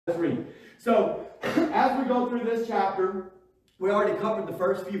Let's read. So, as we go through this chapter, we already covered the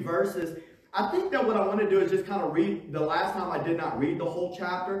first few verses. I think that what I want to do is just kind of read. The last time I did not read the whole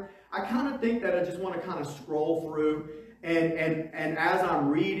chapter. I kind of think that I just want to kind of scroll through and as I'm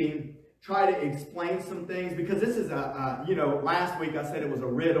reading, try to explain some things, because this is last week I said it was a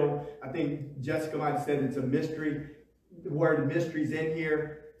riddle. I think Jessica might have said it's a mystery. The word mystery's in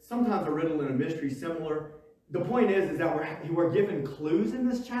here. Sometimes a riddle and a mystery similar. The point is that we're given clues in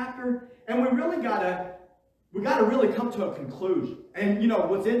this chapter, and we gotta really come to a conclusion. And you know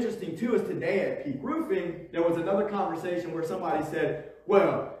what's interesting too is today at Peak Roofing there was another conversation where somebody said,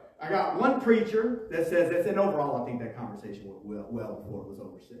 "Well, I got one preacher that says this," and overall I think that conversation went well before it was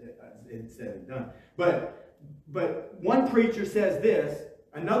over. It's said and done. But one preacher says this,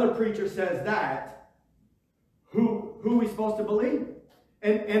 another preacher says that. Who are we supposed to believe?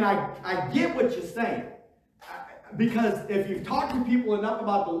 And I get what you're saying. Because if you've talked to people enough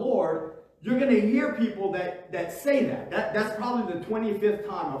about the Lord, you're going to hear people that say that. That's probably the 25th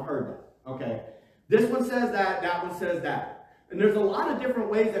time I've heard that. Okay? This one says that one says that. And there's a lot of different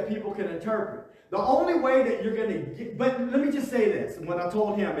ways that people can interpret. The only way that you're going to get, but let me just say this, and what I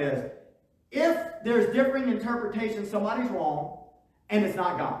told him is, if there's differing interpretations, somebody's wrong, and it's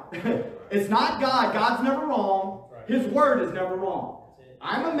not God. It's not God. God's never wrong. His word is never wrong.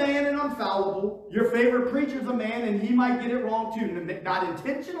 I'm a man and I'm fallible. Your favorite preacher's a man and he might get it wrong too, not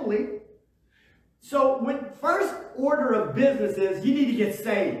intentionally. So when first order of business is you need to get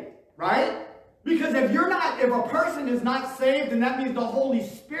saved, right? Because if a person is not saved, then that means the Holy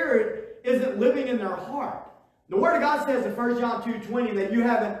Spirit isn't living in their heart. The Word of God says in 1 John 2:20 that you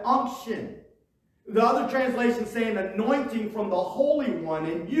have an unction. The other translation saying anointing from the Holy One,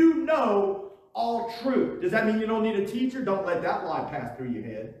 and you know all truth. Does that mean you don't need a teacher? Don't let that lie pass through your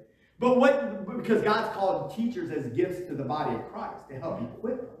head. Because God's called teachers as gifts to the body of Christ to help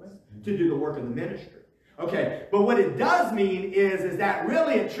equip us to do the work of the ministry. Okay, but what it does mean is that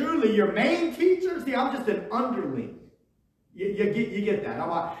really and truly your main teacher, see, I'm just an underling. You get that.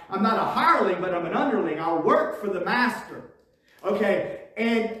 I'm not a hireling, but I'm an underling. I work for the master. Okay,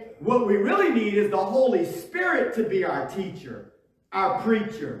 and what we really need is the Holy Spirit to be our teacher, our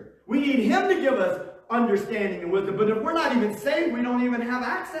preacher. We need him to give us understanding and wisdom. But if we're not even saved, we don't even have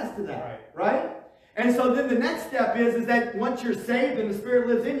access to that. Right? And so then the next step is that once you're saved and the Spirit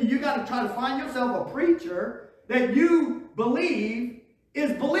lives in you, you got to try to find yourself a preacher that you believe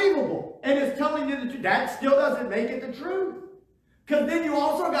is believable and is telling you the truth. That still doesn't make it the truth. Because then you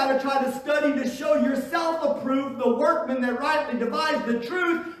also got to try to study to show yourself approved, the workman that rightly divides the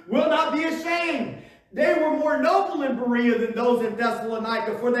truth will not be ashamed. They were more noble in Berea than those in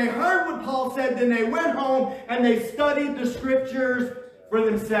Thessalonica, for they heard what Paul said, then they went home and they studied the scriptures for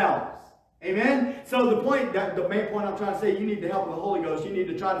themselves. Amen? So the main point I'm trying to say, you need the help of the Holy Ghost. You need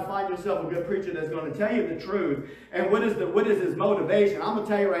to try to find yourself a good preacher that's going to tell you the truth. And what is his motivation? I'm going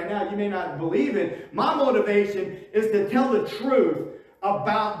to tell you right now, you may not believe it. My motivation is to tell the truth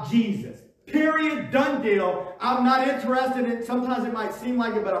about Jesus. Period. Done deal. I'm not interested in, sometimes it might seem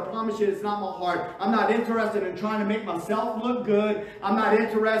like it, but I promise you it's not my heart. I'm not interested in trying to make myself look good. I'm not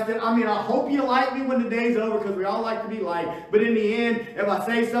interested. I hope you like me when the day's over, because we all like to be liked. But in the end, if I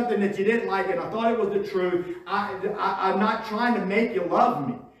say something that you didn't like and I thought it was the truth, I'm not trying to make you love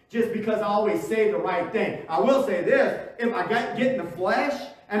me just because I always say the right thing. I will say this, if I get in the flesh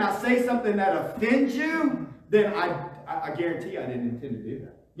and I say something that offends you, then I guarantee I didn't intend to do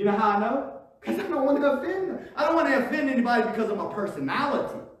that. You know how I know? Because I don't want to offend them. I don't want to offend anybody because of my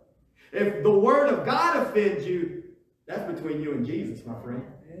personality. If the Word of God offends you, that's between you and Jesus, my friend.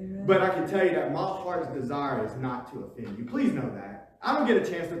 Amen. But I can tell you that my heart's desire is not to offend you. Please know that. I don't get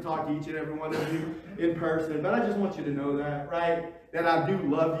a chance to talk to each and every one of you in person, but I just want you to know that, right? That I do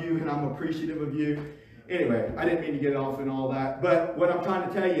love you and I'm appreciative of you. Anyway, I didn't mean to get off and all that. But what I'm trying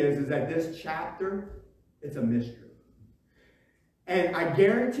to tell you is that this chapter, it's a mystery. And I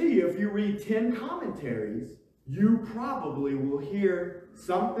guarantee you, if you read 10 commentaries, you probably will hear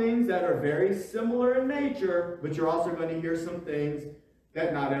some things that are very similar in nature, but you're also going to hear some things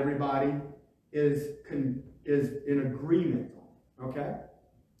that not everybody is in agreement on. Okay?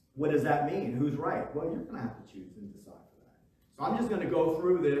 What does that mean? Who's right? Well, you're going to have to choose and decide for that. So I'm just going to go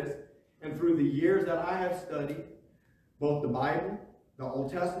through this, and through the years that I have studied, both the Bible, the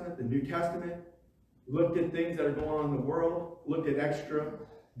Old Testament, the New Testament, looked at things that are going on in the world, looked at extra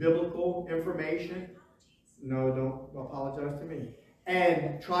biblical information. No, don't apologize to me.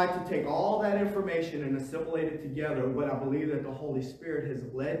 And tried to take all that information and assimilate it together. What I believe that the Holy Spirit has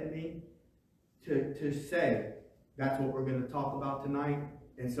led me to say, that's what we're going to talk about tonight.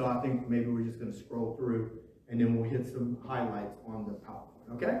 And so I think maybe we're just going to scroll through and then we'll hit some highlights on the PowerPoint.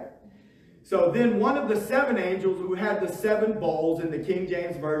 Okay? So then one of the 7 angels who had the 7 bowls, in the King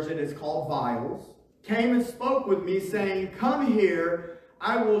James Version is called vials, came and spoke with me, saying, "Come here,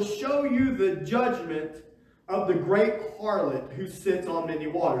 I will show you the judgment of the great harlot who sits on many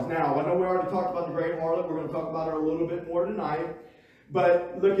waters." Now, I know we already talked about the great harlot. We're going to talk about her a little bit more tonight.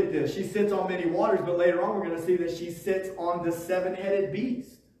 But look at this. She sits on many waters, but later on we're going to see that she sits on the 7-headed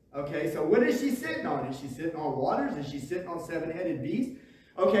beast. Okay, so what is she sitting on? Is she sitting on waters? Is she sitting on 7-headed beasts?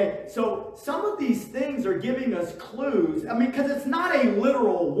 Okay, so some of these things are giving us clues. I mean, because it's not a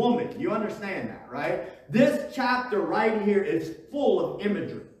literal woman. You understand that, right? This chapter right here is full of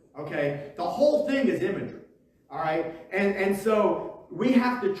imagery. Okay, the whole thing is imagery. All right, and so we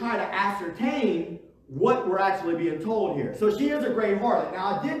have to try to ascertain what we're actually being told here. So she is a great harlot.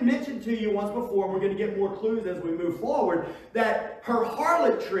 Now, I did mention to you once before, and we're going to get more clues as we move forward, that her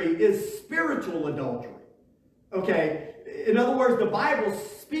harlotry is spiritual adultery. Okay? In other words, the Bible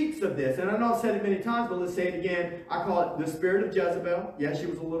speaks of this. And I know I've said it many times, but let's say it again. I call it the spirit of Jezebel. Yes, she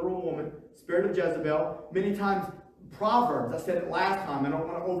was a literal woman. Spirit of Jezebel. Many times, Proverbs, I said it last time, I don't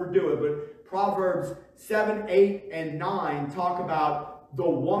want to overdo it, but Proverbs 7, 8, and 9 talk about the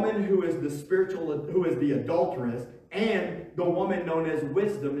woman who is the adulteress, and the woman known as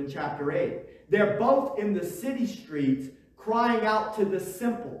wisdom in chapter 8. They're both in the city streets crying out to the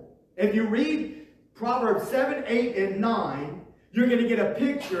simple. If you read Proverbs 7, 8, and 9, you're going to get a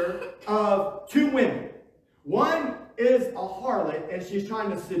picture of 2 women. One is a harlot, and she's trying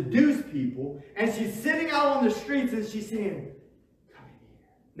to seduce people, and she's sitting out on the streets, and she's saying, "Come in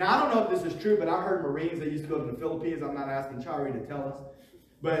here." Now, I don't know if this is true, but I heard Marines that used to go to the Philippines. I'm not asking Chari to tell us.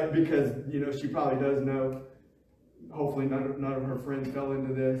 But because, you know, she probably does know. Hopefully none of her friends fell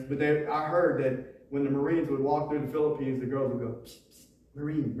into this. But I heard that when the Marines would walk through the Philippines, the girls would go, "Psst, psst,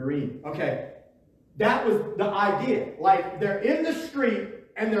 Marine, Marine." Okay. That was the idea. Like, they're in the street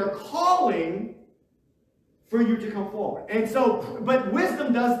and they're calling for you to come forward. And so, but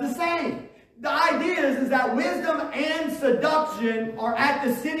wisdom does the same. The idea is that wisdom and seduction are at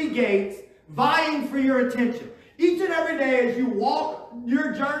the city gates vying for your attention. Each and every day as you walk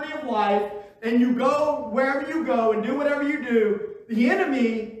your journey of life and you go wherever you go and do whatever you do, the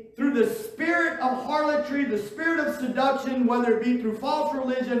enemy, through the spirit of harlotry, the spirit of seduction, whether it be through false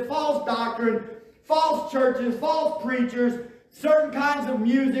religion, false doctrine, false churches, false preachers, certain kinds of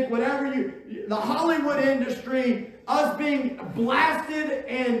music, whatever the Hollywood industry, us being blasted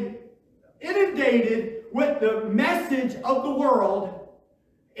and inundated with the message of the world,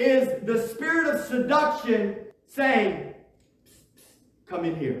 is the spirit of seduction saying, "Psst, psst, come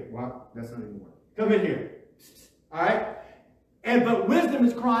in here." Well, that's not even working. Come in here. Psst, psst. All right? But wisdom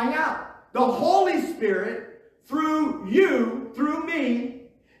is crying out. The Holy Spirit, through you, through me,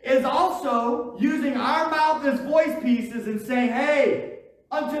 is also using our mouth as voice pieces and saying, "Hey,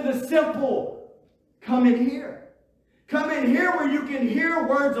 unto the simple, come in here. Come in here where you can hear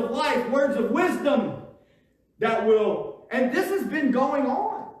words of life, words of wisdom that will," and this has been going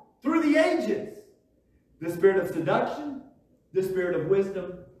on through the ages. The spirit of seduction, the spirit of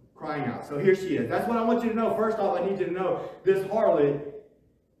wisdom crying out. So here she is. That's what I want you to know. First off, I need you to know this harlot,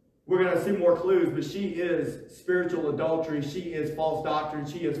 we're going to see more clues, but she is spiritual adultery. She is false doctrine.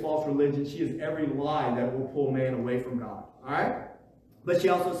 She is false religion. She is every lie that will pull man away from God. All right? But she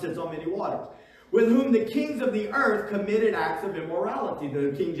also sits on many waters, with whom the kings of the earth committed acts of immorality.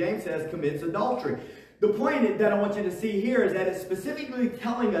 The King James says commits adultery. The point that I want you to see here is that it's specifically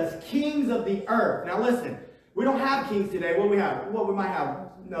telling us kings of the earth. Now listen, we don't have kings today. What we have? Well, we might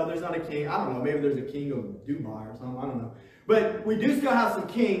have, no, there's not a king. I don't know. Maybe there's a king of Dubai or something. I don't know. But we do still have some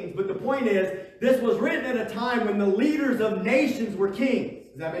kings. But the point is, this was written at a time when the leaders of nations were kings.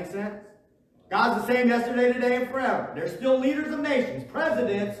 Does that make sense? God's the same yesterday, today, and forever. They're still leaders of nations.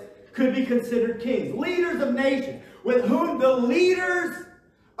 Presidents could be considered kings. Leaders of nations, with whom the leaders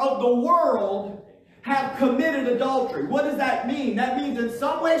of the world have committed adultery. What does that mean? That means in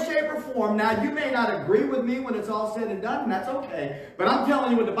some way, shape, or form. Now, you may not agree with me when it's all said and done, and that's okay. But I'm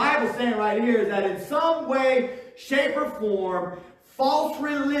telling you what the Bible's saying right here is that in some way, shape, or form, false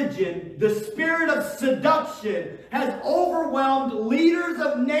religion, the spirit of seduction, has overwhelmed leaders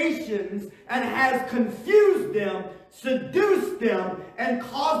of nations and has confused them, seduced them, and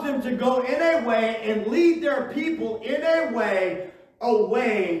caused them to go in a way and lead their people in a way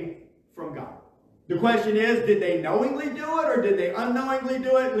away from God. The question is, did they knowingly do it or did they unknowingly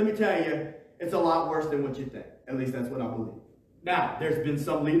do it? Let me tell you, it's a lot worse than what you think. At least that's what I believe. Now, there's been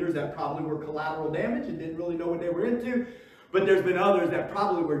some leaders that probably were collateral damage and didn't really know what they were into. But there's been others that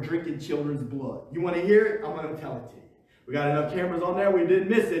probably were drinking children's blood. You want to hear it? I'm going to tell it to you. We got enough cameras on there. We didn't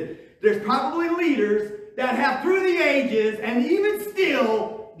miss it. There's probably leaders that have through the ages and even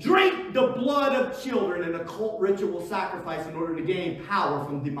still drink the blood of children in occult ritual sacrifice in order to gain power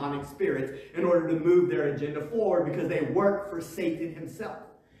from demonic spirits, in order to move their agenda forward, because they work for Satan himself.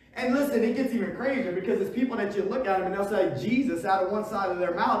 And listen, it gets even crazier, because it's people that you look at them and they'll say Jesus out of one side of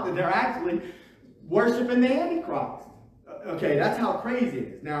their mouth, and they're actually worshiping the Antichrist. Okay, that's how crazy it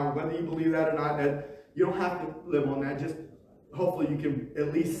is. Now, whether you believe that or not, that you don't have to live on that. Just hopefully you can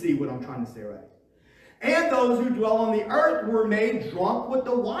at least see what I'm trying to say, right? And those who dwell on the earth were made drunk with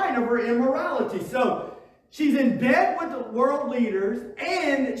the wine of her immorality. So she's in bed with the world leaders,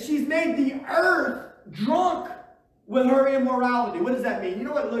 and she's made the earth drunk with her immorality. What does that mean? You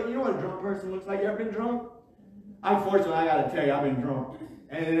know what a drunk person looks like? You ever been drunk? Unfortunately, I got to tell you, I've been drunk.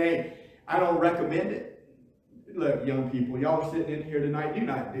 And I don't recommend it. Look, young people, y'all are sitting in here tonight. Do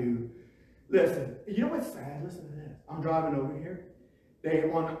not do. Listen, you know what's sad? Listen to this. I'm driving over here. They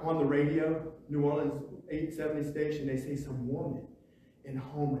on the radio, New Orleans 870 station, they say some woman in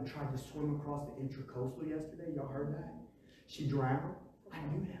Houma tried to swim across the intracoastal yesterday. Y'all heard that? She drowned. I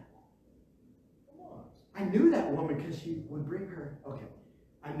knew that woman. Come on. I knew that woman because she would bring her. Okay,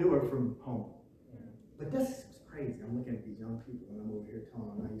 I knew her from home. But this is crazy. I'm looking at these young people and I'm over here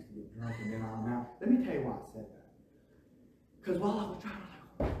telling them I used to get drunk and then I'm out. Let me tell you why I said that. Because while I was driving,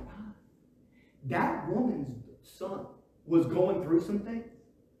 I was like, oh my God. That woman's son was going through some things.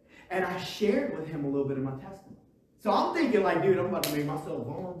 And I shared with him a little bit of my testimony. So I'm thinking like, dude, I'm about to make myself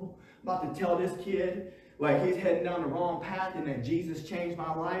vulnerable. I'm about to tell this kid like he's heading down the wrong path and that Jesus changed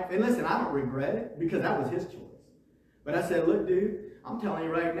my life. And listen, I don't regret it because that was his choice. But I said, look, dude, I'm telling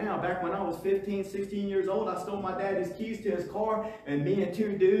you right now, back when I was 15, 16 years old, I stole my daddy's keys to his car, and me and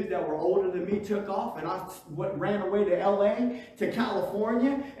two dudes that were older than me took off, and I ran away to LA, to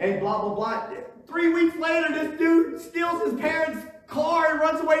California, and blah, blah, blah. 3 weeks later, this dude steals his parents' car and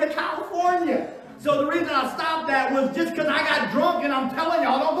runs away to California. So the reason I stopped that was just because I got drunk, and I'm telling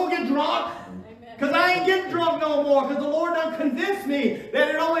y'all, don't go get drunk. Because I ain't getting drunk no more, because the Lord done convinced me that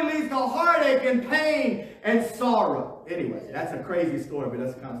it only leads to heartache and pain and sorrow. Anyway, that's a crazy story, but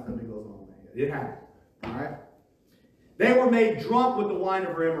that's the kind of stuff that goes on. It happened. All right? They were made drunk with the wine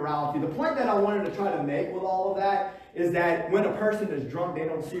of her immorality. The point that I wanted to try to make with all of that is that when a person is drunk, they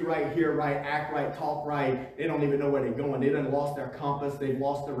don't see right, hear right, act right, talk right. They don't even know where they're going. They done lost their compass. They've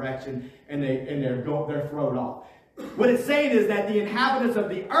lost direction, and they're thrown off. What it's saying is that the inhabitants of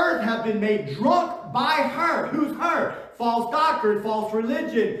the earth have been made drunk by her. Who's her? False doctrine, false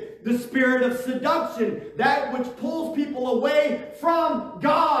religion, the spirit of seduction, that which pulls people away from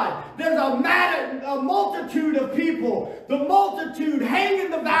God. There's a multitude of people. The multitude hang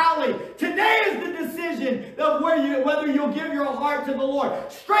in the valley. Today is the decision of whether you'll give your heart to the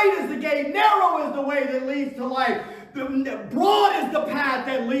Lord. Straight is the gate, narrow is the way that leads to life. Broad is the path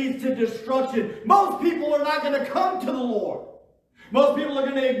that leads to destruction. Most people are not going to come to the Lord. Most people are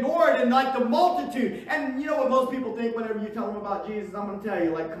going to ignore it, and like the multitude. And you know what most people think whenever you tell them about Jesus? I'm going to tell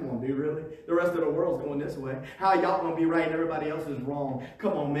you, like, come on, dude, really? The rest of the world's going this way. How y'all going to be right and everybody else is wrong?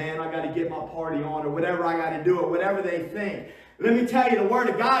 Come on, man, I got to get my party on, or whatever I got to do, or whatever they think. Let me tell you, the Word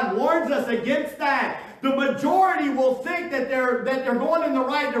of God warns us against that. The majority will think that they're going in the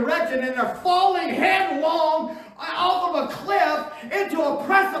right direction, and they're falling headlong off of a cliff into a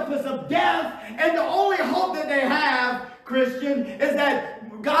precipice of death. And the only hope that they have, Christian, is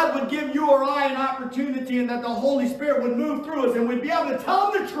that God would give you or I an opportunity, and that the Holy Spirit would move through us, and we'd be able to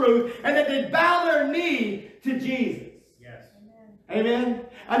tell them the truth, and that they'd bow their knee to Jesus. Yes. Amen.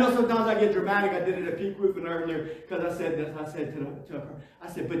 I know sometimes I get dramatic. I did it at Peak Roofing earlier because I said this. I said to her,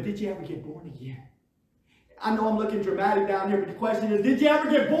 I said, but did you ever get born again? I know I'm looking dramatic down here, but the question is, did you ever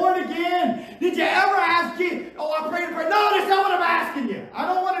get born again? Did you ever ask Jesus? Oh, I prayed and prayed. No, that's not what I'm asking you. I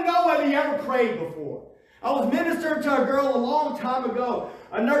don't want to know whether you ever prayed before. I was ministering to a girl a long time ago,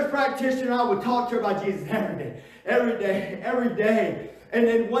 a nurse practitioner. I would talk to her about Jesus every day. And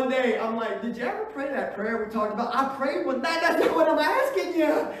then one day, I'm like, did you ever pray that prayer we talked about? I prayed with that. That's not what I'm asking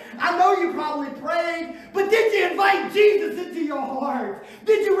you. I know you probably prayed, but did you invite Jesus into your heart?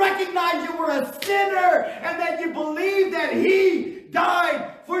 Did you recognize you were a sinner and that you believe that He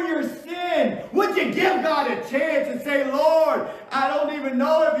died for your sin? Would you give God a chance and say, Lord, I don't even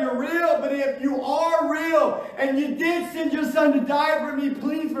know if you're real, but if you are real and you did send your son to die for me,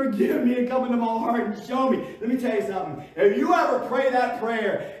 please forgive me and come into my heart and show me. Let me tell you something. If you ever pray that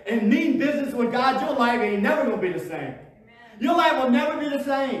prayer and mean business with God, your life ain't never going to be the same. Amen. Your life will never be the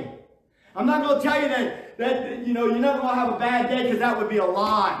same. I'm not going to tell you that you're never going to have a bad day, because that would be a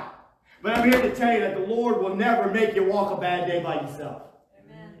lie. But I'm here to tell you that the Lord will never make you walk a bad day by yourself.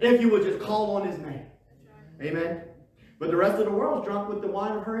 Amen. If you would just call on His name. Right. Amen. But the rest of the world's drunk with the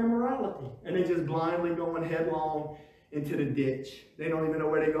wine of her immorality. And they just blindly going headlong into the ditch. They don't even know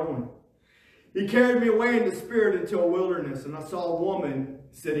where they're going. He carried me away in the spirit into a wilderness, and I saw a woman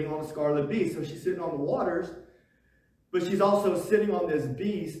sitting on a scarlet beast. So she's sitting on the waters, but she's also sitting on this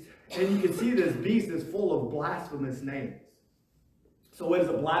beast. And you can see this beast is full of blasphemous names. So what is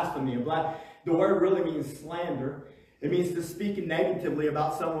a blasphemy? The word really means slander. It means to speak negatively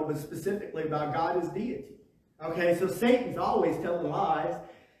about someone, but specifically about God as deity. Okay, so Satan's always telling lies.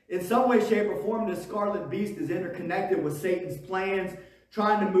 In some way, shape, or form, this scarlet beast is interconnected with Satan's plans,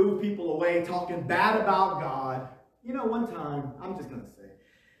 trying to move people away, talking bad about God. You know, one time, I'm just going to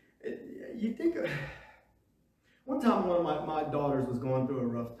say, one time one of my daughters was going through a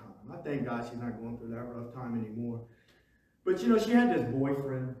rough time. I thank God she's not going through that rough time anymore. But, you know, she had this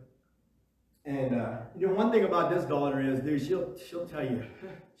boyfriend. And, you know, one thing about this daughter is, dude, she'll tell you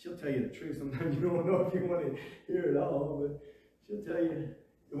the truth. Sometimes you don't know if you want to hear it all, but she'll tell you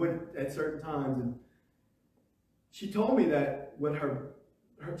at certain times. And she told me that when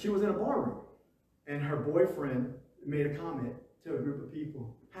she was in a bar room, and her boyfriend made a comment to a group of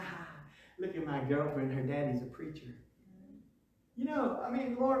people. Ha ha, look at my girlfriend, her daddy's a preacher. You know, I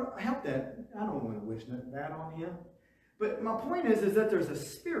mean, Lord, help that. I don't want to wish nothing bad on him. But my point is that there's a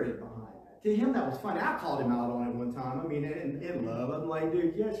spirit behind that. To him, that was funny. I called him out on it one time. I mean, in love. I'm like,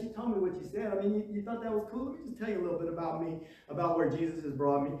 dude, yeah, she told me what you said. I mean, you thought that was cool? Let me just tell you a little bit about me, about where Jesus has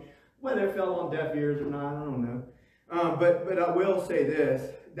brought me. Whether it fell on deaf ears or not, I don't know. But I will say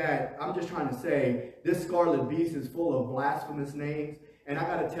this, that I'm just trying to say, this scarlet beast is full of blasphemous names. And I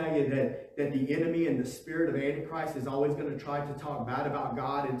got to tell you that the enemy and the spirit of Antichrist is always going to try to talk bad about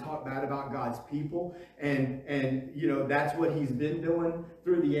God and talk bad about God's people. And you know, that's what he's been doing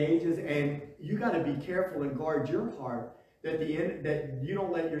through the ages. And you got to be careful and guard your heart that you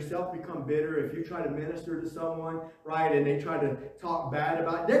don't let yourself become bitter. If you try to minister to someone, right, and they try to talk bad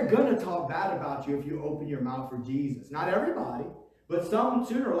about, they're going to talk bad about you if you open your mouth for Jesus. Not everybody, but some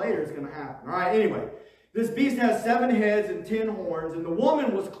sooner or later it's going to happen. All right, anyway. This beast has 7 heads and 10 horns, and the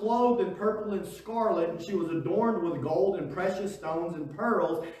woman was clothed in purple and scarlet, and she was adorned with gold and precious stones and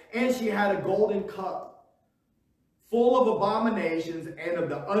pearls, and she had a golden cup full of abominations and of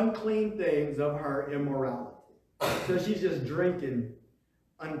the unclean things of her immorality. So she's just drinking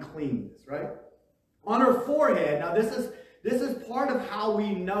uncleanness, right? On her forehead, now this is part of how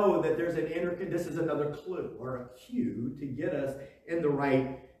we know that there's this is another clue or a cue to get us in the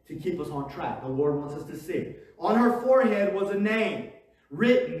right, to keep us on track. The Lord wants us to see. On her forehead was a name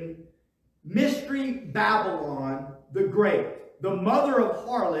written, Mystery Babylon the Great, the mother of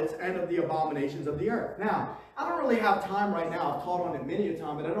harlots and of the abominations of the earth. Now, I don't really have time right now. I've taught on it many a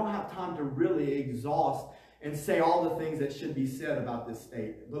time, but I don't have time to really exhaust and say all the things that should be said about this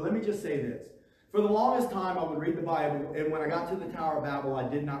statement. But let me just say this. For the longest time, I would read the Bible, and when I got to the Tower of Babel, I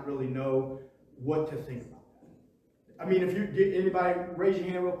did not really know what to think about. I mean, if you did, anybody raise your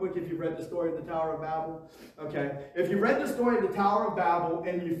hand real quick if you've read the story of the Tower of Babel? Okay. If you read the story of the Tower of Babel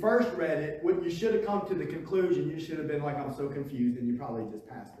and you first read it, when you should have come to the conclusion, you should have been like, I'm so confused, and you probably just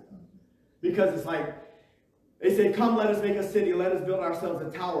passed it up. Because it's like, they say, come, let us make a city, let us build ourselves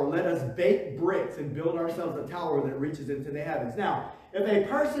a tower, let us bake bricks and build ourselves a tower that reaches into the heavens. Now, if a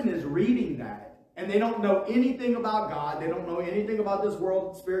person is reading that, and they don't know anything about God, they don't know anything about this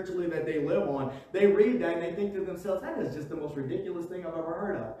world spiritually that they live on, they read that and they think to themselves, that is just the most ridiculous thing I've ever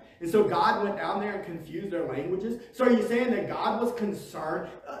heard of. And so God went down there and confused their languages. So are you saying that God was concerned?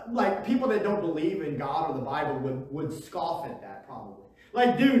 Like people that don't believe in God or the Bible would scoff at that probably.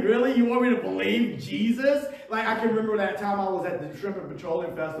 Like, dude, really? You want me to believe Jesus? Like, I can remember that time I was at the Shrimp and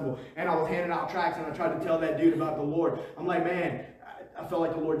Petroleum Festival and I was handing out tracts and I tried to tell that dude about the Lord. I'm like, man, I felt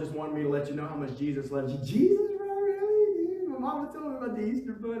like the Lord just wanted me to let you know how much Jesus loves you. Jesus, really? My mama told me about the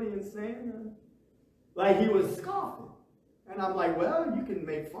Easter Bunny and Santa. Like, he was scoffing. And I'm like, well, you can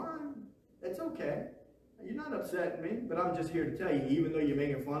make fun. It's okay. You're not upsetting me. But I'm just here to tell you, even though you're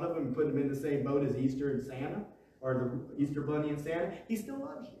making fun of him and putting him in the same boat as Easter and Santa, or the Easter Bunny and Santa, he still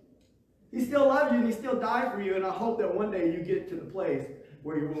loves you. He still loves you and he still died for you. And I hope that one day you get to the place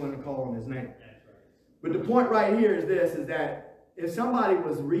where you're willing to call on his name. But the point right here is this, is that if somebody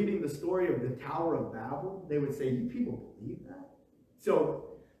was reading the story of the Tower of Babel, they would say, you people believe that? So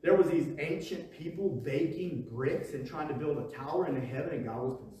there was these ancient people baking bricks and trying to build a tower in the heaven, and God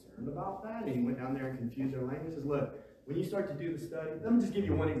was concerned about that. And he went down there and confused their languages. Look, when you start to do the study, let me just give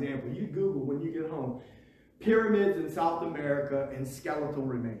you one example. You Google when you get home, pyramids in South America and skeletal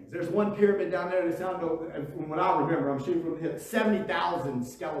remains. There's one pyramid down there that from what I remember, I'm shooting from the hip, 70,000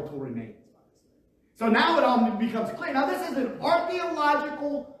 skeletal remains. So now it all becomes clear. Now this is an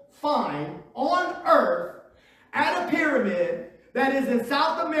archaeological find on earth at a pyramid that is in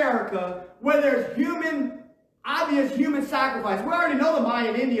South America where there's obvious human sacrifice. We already know the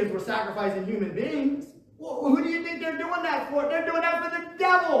Mayan Indians were sacrificing human beings. Well, who do you think they're doing that for? They're doing that for the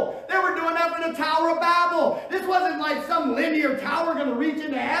devil. They were doing that for the Tower of Babel. This wasn't like some linear tower going to reach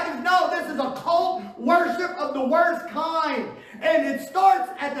into heavens. No, this is a cult worship of the worst kind. And it starts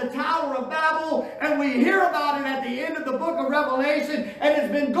at the Tower of Babel, and we hear about it at the end of the book of Revelation, and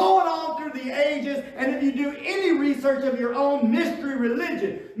it's been going on through the ages. And if you do any research of your own mystery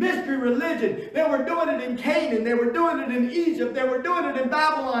religion, they were doing it in Canaan, they were doing it in Egypt, they were doing it in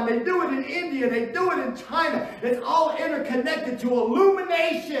Babylon, they do it in India, they do it in China. It's all interconnected to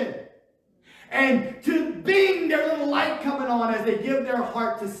illumination and to being their little light coming on as they give their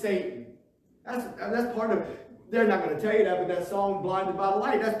heart to Satan. That's part of, they're not going to tell you that, but that song, Blinded by the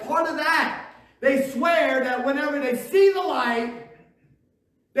Light, that's part of that. They swear that whenever they see the light,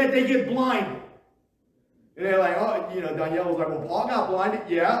 that they get blinded. And they're like, oh, you know, Danielle was like, well, Paul got blinded.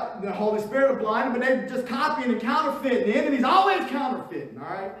 Yeah, the Holy Spirit blinded, but they're just copying and counterfeiting. The enemy's always counterfeiting, all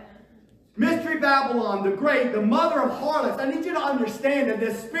right? Mystery Babylon, the great, the mother of harlots. I need you to understand that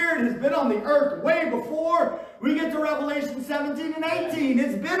this spirit has been on the earth way before we get to Revelation 17 and 18.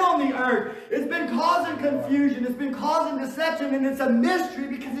 It's been on the earth. It's been causing confusion. It's been causing deception, and it's a mystery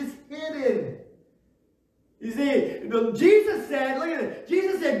because it's hidden. You see, Jesus said, look at it.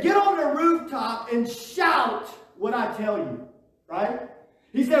 Jesus said, get on the rooftop and shout what I tell you. Right?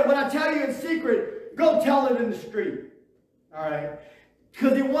 He said, what I tell you in secret, go tell it in the street. All right?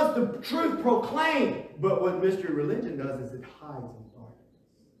 Because he wants the truth proclaimed. But what mystery religion does is it hides in darkness.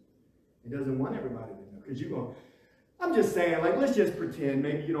 It doesn't want everybody to know. Because you're going, I'm just saying, like, let's just pretend.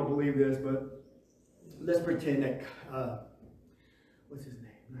 Maybe you don't believe this, but let's pretend that, what's his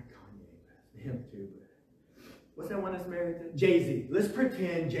name? Not Kanye, him too. But what's that one that's married to? Jay-Z. Let's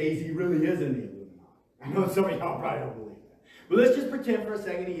pretend Jay-Z really is in the Illuminati. I know some of y'all probably don't believe that. But let's just pretend for a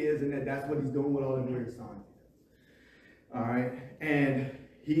second he is, and that's what he's doing with all the weird signs. All right, and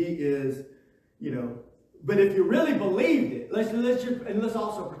he is, you know, but if you really believed it, let's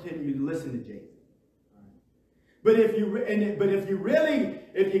also pretend you listen to Jay-Z. But if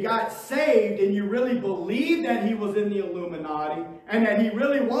you got saved and you really believed that he was in the Illuminati and that he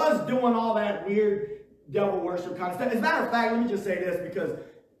really was doing all that weird devil worship kind of stuff. As a matter of fact, let me just say this because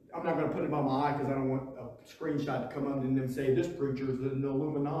I'm not going to put it on my eye because I don't want a screenshot to come up and them say this preacher is in the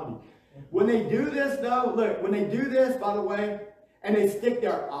Illuminati. When they do this, though, look, when they do this, by the way, and they stick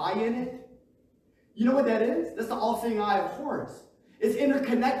their eye in it, you know what that is? That's the all-seeing eye of Horus. It's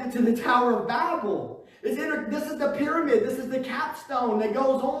interconnected to the Tower of Babel. This is the pyramid. This is the capstone that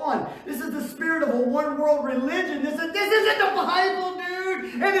goes on. This is the spirit of a one-world religion. This isn't the Bible,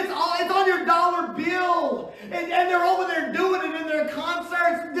 dude. And it's on your dollar bill. And they're over there doing it in their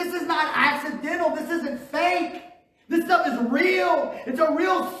concerts. This is not accidental. This isn't fake. This stuff is real. It's a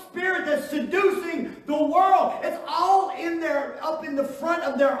real spirit that's seducing the world. It's all in there, up in the front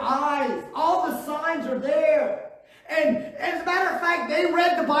of their eyes. All the signs are there. And as a matter of fact, they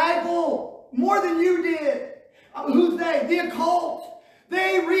read the Bible more than you did. Who's they? The occult.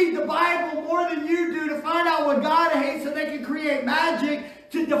 They read the Bible more than you do to find out what God hates so they can create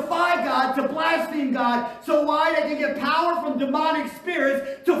magic, to defy God, to blaspheme God. So why? They can get power from demonic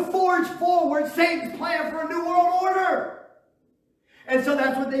spirits to forge forward Satan's plan for a new world order. And so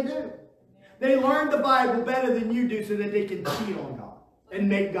that's what they do. They learn the Bible better than you do so that they can cheat on God and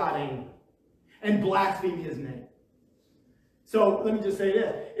make God angry and blaspheme his name. So let me just say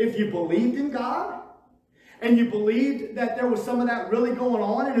this. If you believed in God and you believed that there was some of that really going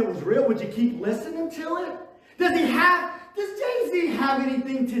on and it was real, would you keep listening to it? Does Jay-Z have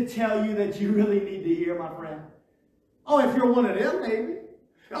anything to tell you that you really need to hear, my friend? Oh, if you're one of them, maybe.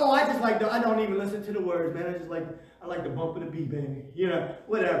 Oh, I don't even listen to the words, man. I like the bump of the beat, baby. You know,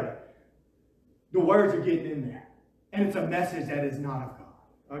 whatever. The words are getting in there. And it's a message that is not of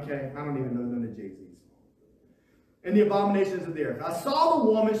God. Okay? I don't even know none of Jay-Z's. And the abominations of the earth. I saw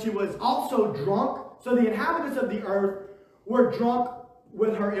the woman, she was also drunk. So the inhabitants of the earth were drunk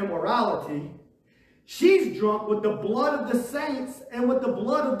with her immorality. She's drunk with the blood of the saints and with the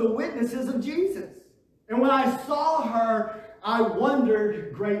blood of the witnesses of Jesus. And when I saw her, I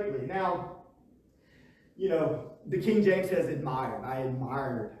wondered greatly. Now, you know, the King James says admired. I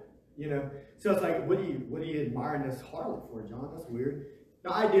admired, you know. So it's like, what are you admiring this harlot for, John? That's weird.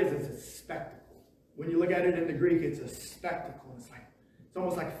 The idea is it's a spectacle. When you look at it in the Greek, it's a spectacle. It's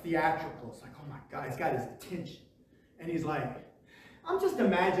almost like theatrical. It's like, oh my God, it's got his attention. And he's like, I'm just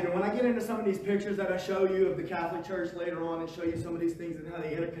imagining, when I get into some of these pictures that I show you of the Catholic Church later on and show you some of these things and how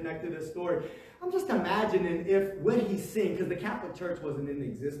they interconnected this story, I'm just imagining if what he's seeing, because the Catholic Church wasn't in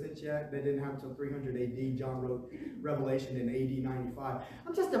existence yet, they didn't have until 300 AD, John wrote Revelation in AD 95.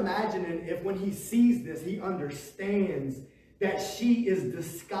 I'm just imagining if when he sees this, he understands that she is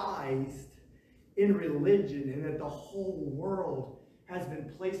disguised in religion and that the whole world has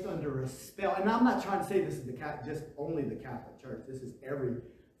been placed under a spell. And I'm not trying to say this is just only the Catholic Church. This is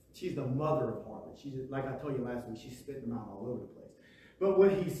she's the mother of harlots. She's, like I told you last week, she's spitting them out all over the place.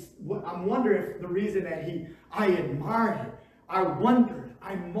 But I'm wondering if the reason that I admired it, I wondered,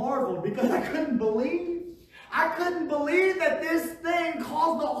 I marveled, because I couldn't believe. I couldn't believe that this thing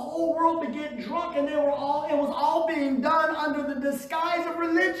caused the whole world to get drunk, and it was all being done under the disguise of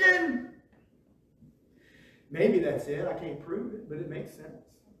religion. Maybe that's it. I can't prove it, but it makes sense.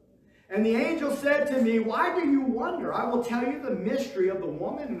 And the angel said to me, why do you wonder? I will tell you the mystery of the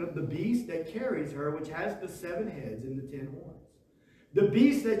woman and of the beast that carries her, which has the 7 heads and the 10 horns. The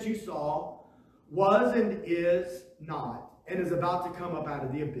beast that you saw was and is not, and is about to come up out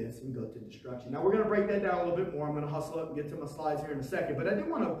of the abyss and go to destruction. Now, we're going to break that down a little bit more. I'm going to hustle up and get to my slides here in a second. But I do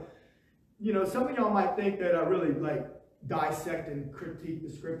want to, some of y'all might think that I really dissect and critique the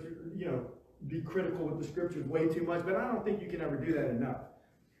scripture, be critical with the scriptures way too much, but I don't think you can ever do that enough.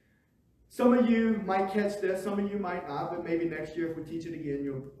 Some of you might catch this, some of you might not, but maybe next year if we teach it again,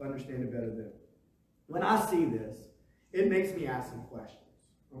 you'll understand it better then. When I see this, it makes me ask some questions,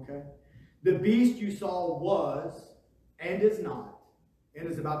 okay? The beast you saw was and is not, and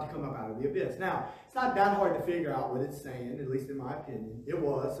is about to come up out of the abyss. Now, it's not that hard to figure out what it's saying, at least in my opinion. It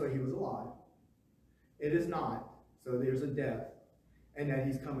was, so he was alive. It is not, so there's a death. And that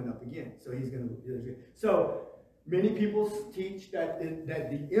he's coming up again. So he's going to. So many people teach that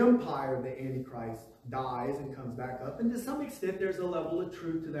the empire of the Antichrist dies and comes back up. And to some extent, there's a level of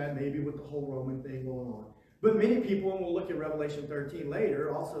truth to that, maybe with the whole Roman thing going on. But many people, and we'll look at Revelation 13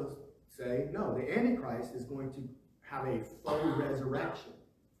 later, also say, no, the Antichrist is going to have a faux resurrection.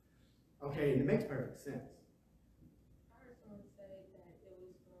 Okay, and it makes perfect sense.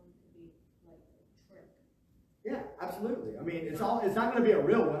 Yeah, absolutely. I mean, it's not going to be a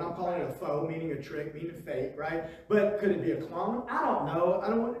real one. I'm calling it a faux, meaning a trick, meaning fake, right? But could it be a clone? I don't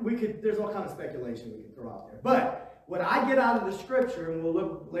know. There's all kind of speculation we can throw out there. But what I get out of the scripture, and we'll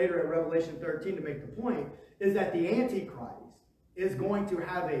look later at Revelation 13 to make the point, is that the Antichrist is going to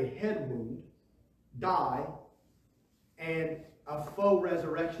have a head wound, die, and a faux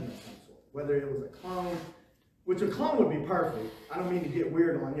resurrection of some sort. Whether it was a clone, which a clone would be perfect. I don't mean to get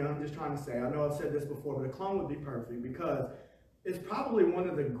weird on you. I'm just trying to say, I know I've said this before, but a clone would be perfect because it's probably one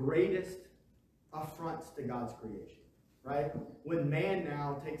of the greatest affronts to God's creation, right? When man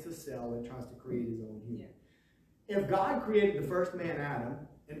now takes a cell and tries to create his own human. Yeah. If God created the first man, Adam,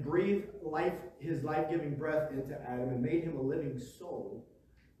 and breathed his life-giving breath into Adam and made him a living soul,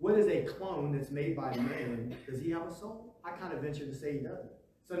 what is a clone that's made by man? Does he have a soul? I kind of venture to say he doesn't.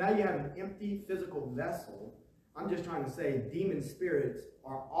 So now you have an empty physical vessel. I'm just trying to say demon spirits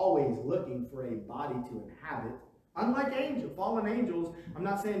are always looking for a body to inhabit. Unlike angels, fallen angels, I'm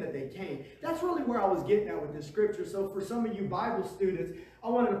not saying that they can't. That's really where I was getting at with this scripture. So for some of you Bible students, I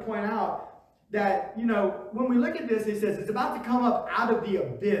wanted to point out that, when we look at this, it says it's about to come up out of the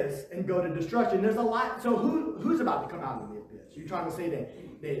abyss and go to destruction. There's a lot. So who's about to come out of the abyss? You're trying to say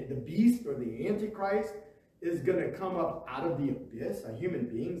that the beast or the Antichrist is going to come up out of the abyss? Are human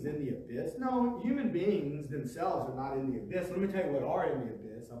beings in the abyss? No, human beings themselves are not in the abyss. Let me tell you what are in the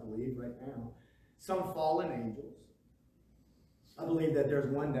abyss, I believe, right now. Some fallen angels. I believe that there's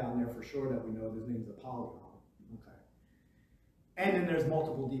one down there for sure that we know of. His name's Apollyon. Okay. And then there's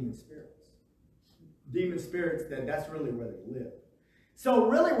multiple demon spirits. Demon spirits, that's really where they live. So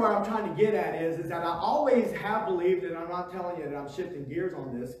really where I'm trying to get at is that I always have believed, and I'm not telling you that I'm shifting gears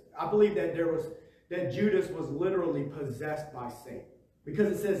on this, I believe that that Judas was literally possessed by Satan.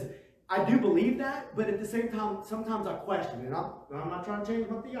 Because it says, I do believe that, but at the same time, sometimes I question it. I'm not trying to change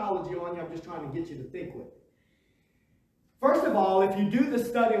my theology on you, I'm just trying to get you to think with it. First of all, if you do the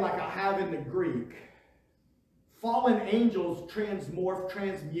study like I have in the Greek, fallen angels transmorph,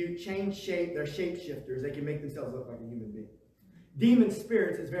 transmute, change shape, they're shapeshifters. They can make themselves look like a human being. Demon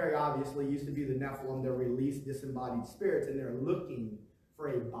spirits, is very obviously, used to be the Nephilim. They're released, disembodied spirits, and they're looking for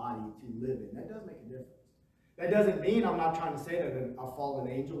a body to live in. That does make a difference. That doesn't mean I'm not trying to say that a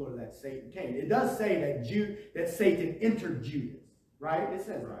fallen angel or that Satan came. It does say that Satan entered Judas, right? It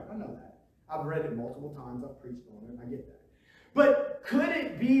says that. I know that. I've read it multiple times. I've preached on it. I get that. But could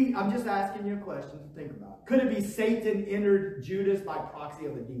it be, I'm just asking you a question to think about. Could it be Satan entered Judas by proxy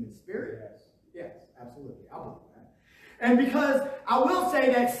of a demon spirit? Yes. Yes, absolutely. I believe that. And because I will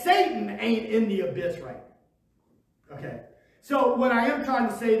say that Satan ain't in the abyss right now. Okay. So what I am trying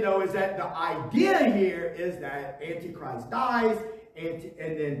to say, though, is that the idea here is that Antichrist dies, and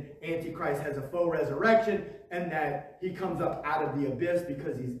then Antichrist has a faux resurrection, and that he comes up out of the abyss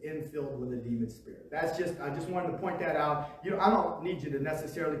because he's infilled with a demon spirit. That's just, I just wanted to point that out. You know, I don't need you to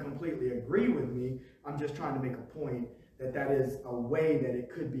necessarily completely agree with me. I'm just trying to make a point that that is a way that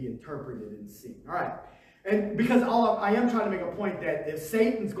it could be interpreted and seen. All right. And because I am trying to make a point that if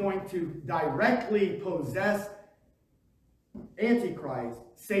Satan's going to directly possess Antichrist,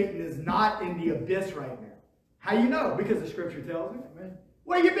 Satan is not in the abyss right now. How you know? Because the scripture tells me. Amen.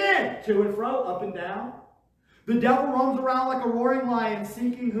 Where you been? To and fro, up and down. The devil roams around like a roaring lion,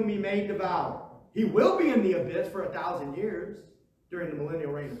 seeking whom he may devour. He will be in the abyss for 1,000 years during the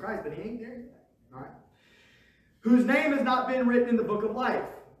millennial reign of Christ, but he ain't there yet. All right. Whose name has not been written in the book of life.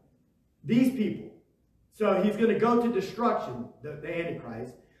 These people. So he's going to go to destruction, the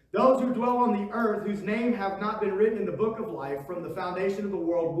Antichrist. Those who dwell on the earth, whose name have not been written in the book of life from the foundation of the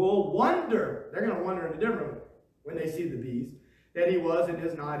world, will wonder. They're going to wonder in a different way when they see the beast, that he was and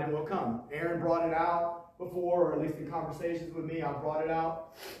is not and will come. Aaron brought it out before, or at least in conversations with me, I brought it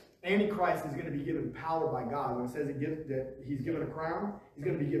out. Antichrist is going to be given power by God. When it says that he's given a crown, he's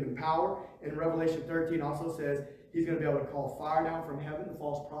going to be given power. And Revelation 13 also says he's going to be able to call fire down from heaven, the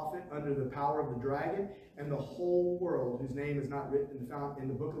false prophet, under the power of the dragon. And the whole world, whose name is not written in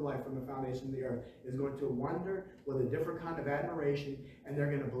the book of life from the foundation of the earth, is going to wonder with a different kind of admiration. And they're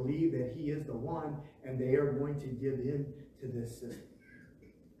going to believe that he is the one. And they are going to give in to this system.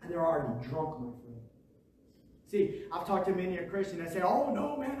 And they're already drunk, my friend. See, I've talked to many a Christian that say, "Oh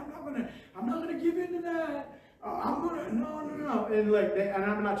no, man, I'm not gonna give in to that. No." And look, and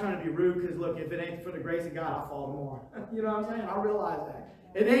I'm not trying to be rude, because look, if it ain't for the grace of God, I'll fall tomorrow. You know what I'm saying? I realize that.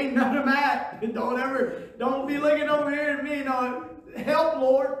 It ain't none of that. Don't be looking over here at me. No, help,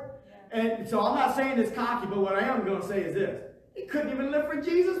 Lord. And so I'm not saying it's cocky, but what I am going to say is this: he couldn't even live for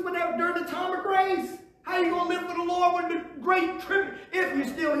Jesus during the time of grace. How are you going to live for the Lord when the great tribute, if you're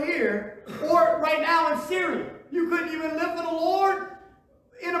still here, or right now in Syria? You couldn't even live for the Lord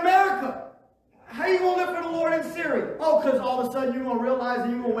in America. How are you going to live for the Lord in Syria? Oh, because all of a sudden you're going to realize that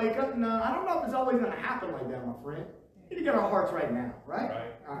you're going to wake up? No, I don't know if it's always going to happen like that, my friend. We need to get our hearts right now, right?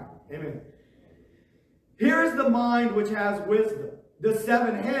 All right. Amen. Here is the mind which has wisdom. The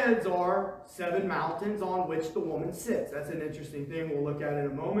 7 heads are 7 mountains on which the woman sits. That's an interesting thing we'll look at in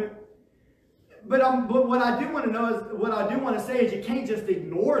a moment. But what I do want to know is, what I do want to say is, you can't just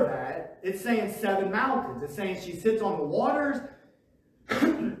ignore that. It's saying 7 mountains. It's saying she sits on the waters.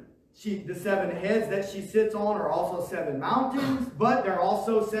 The 7 heads that she sits on are also 7 mountains, but they're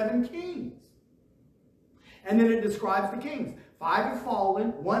also 7 kings. And then it describes the kings. 5 have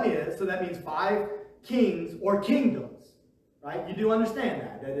fallen, 1 is, so that means 5 kings or kingdoms. Right? You do understand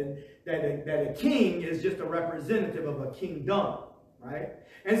that a king is just a representative of a kingdom. Right?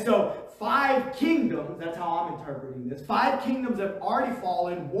 And so 5 kingdoms, that's how I'm interpreting this. 5 kingdoms have already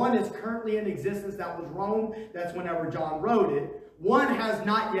fallen. 1 is currently in existence. That was Rome. That's whenever John wrote it. 1 has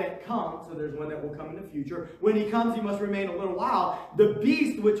not yet come, so there's 1 that will come in the future. When he comes, he must remain a little while. The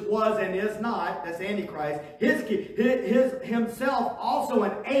beast which was and is not, that's Antichrist, himself also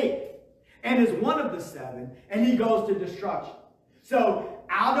an 8th, and is one of the 7, and he goes to destruction. So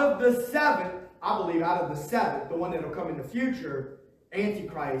out of the 7th, I believe out of the 7th, the one that will come in the future,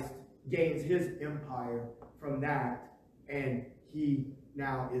 Antichrist gains his empire from that, and he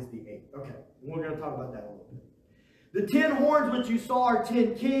now is the 8th. Okay, we're going to talk about that a little bit. The 10 horns which you saw are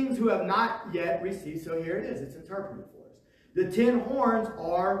 10 kings who have not yet received. So here it is. It's interpreted for us. The 10 horns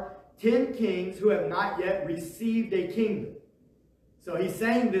are 10 kings who have not yet received a kingdom. So he's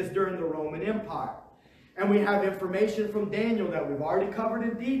saying this during the Roman Empire. And we have information from Daniel that we've already covered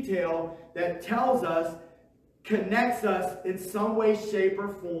in detail that tells us, connects us in some way, shape, or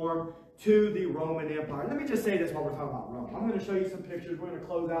form to the Roman Empire. Let me just say this while we're talking about Rome. I'm going to show you some pictures. We're going to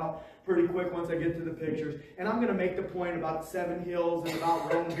close out pretty quick once I get to the pictures. And I'm going to make the point about 7 hills and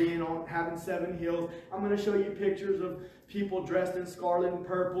about Rome having 7 hills. I'm going to show you pictures of people dressed in scarlet and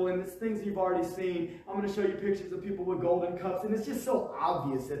purple, and it's things you've already seen. I'm going to show you pictures of people with golden cups, and it's just so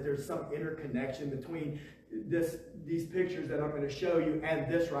obvious that there's some interconnection between these pictures that I'm going to show you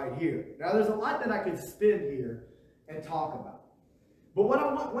and this right here. Now, there's a lot that I could spin here and talk about. But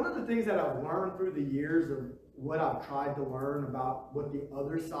one of the things that I've learned through the years of what I've tried to learn about what the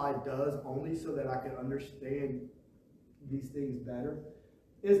other side does, only so that I can understand these things better,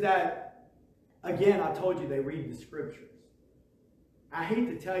 is that, again, I told you they read the scriptures. I hate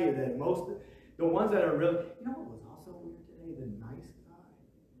to tell you that the ones that are really, you know what was also weird today? The nice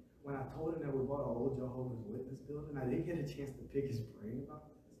guy. when I told him that we bought an old Jehovah's Witness building, I didn't get a chance to pick his brain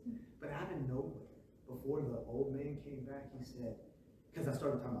about this. But out of nowhere, before the old man came back, he said, because I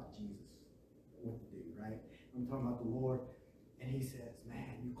started talking about Jesus, what to do, right? I'm talking about the Lord. And he says,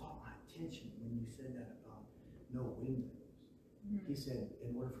 man, you caught my attention when you said that about no windows. He said,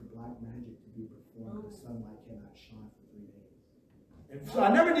 in order for black magic to be performed, the sunlight cannot shine for 3 days. And so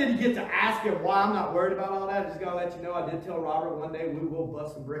I never did get to ask him why. I'm not worried about all that. Just got to let you know, I did tell Robert one day we will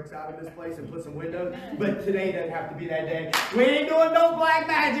bust some bricks out of this place and put some windows. But today doesn't have to be that day. We ain't doing no black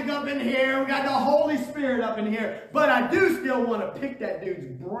magic up in here. We got the Holy Spirit up in here. But I do still want to pick that dude's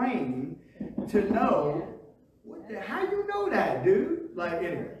brain to know, how you know that, dude? Like,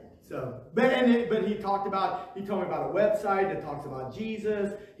 anyway. So, but he told me about a website that talks about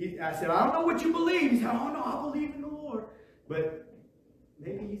Jesus. I said, I don't know what you believe. He said, oh no, I believe in the Lord. But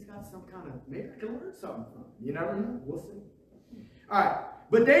maybe he's got some kind of, maybe I can learn something from him. You never know. We'll see. All right.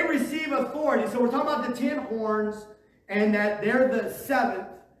 But they receive authority. So we're talking about the 10 horns and that they're the 7th,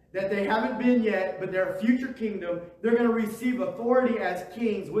 that they haven't been yet, but they're a future kingdom. They're going to receive authority as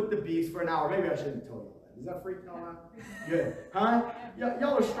kings with the beast for an hour. Maybe I shouldn't have told you. Is that freaking all out? Good. Huh?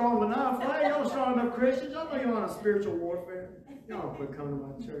 Y'all are strong enough, right? Y'all are strong enough Christians. Y'all know you're on a spiritual warfare. Y'all don't quit coming to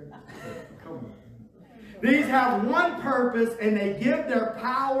my church. Come on. These have one purpose, and they give their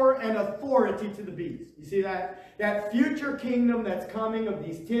power and authority to the beast. You see that? That future kingdom that's coming of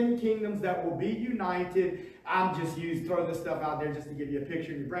these 10 kingdoms that will be united. I'm just throwing this stuff out there just to give you a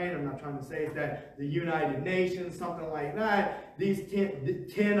picture in your brain. I'm not trying to say it's that the United Nations, something like that. These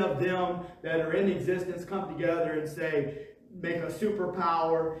 10 of them that are in existence come together and say, make a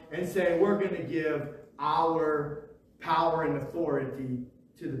superpower and say, we're going to give our power and authority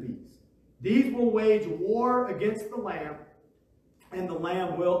to the beast. These will wage war against the Lamb, and the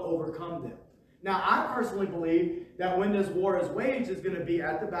Lamb will overcome them. Now, I personally believe that when this war is waged, it's going to be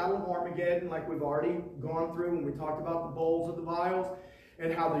at the Battle of Armageddon, like we've already gone through when we talked about the bowls of the vials,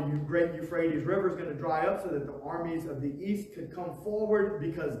 and how the great Euphrates River is going to dry up so that the armies of the east could come forward,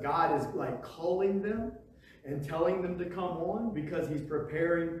 because God is like calling them and telling them to come on, because he's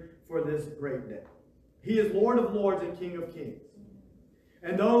preparing for this great day. He is Lord of lords and King of kings.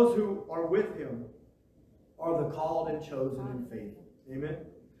 And those who are with him are the called and chosen and faithful. Amen?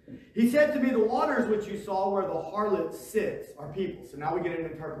 He said to me, the waters which you saw where the harlot sits are people. So now we get an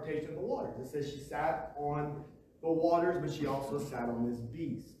interpretation of the waters. It says she sat on the waters, but she also sat on this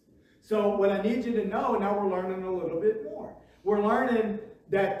beast. So what I need you to know, now we're learning a little bit more. We're learning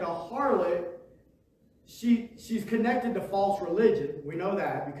that the harlot, she's connected to false religion. We know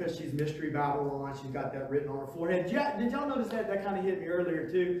that because she's Mystery Babylon. She's got that written on her forehead. Did y'all notice that? That kind of hit me earlier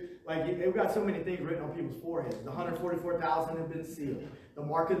too. Like, we've got so many things written on people's foreheads. The 144,000 have been sealed. The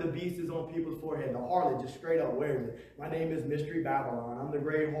mark of the beast is on people's forehead. The harlot just straight up wears it. My name is Mystery Babylon. I'm the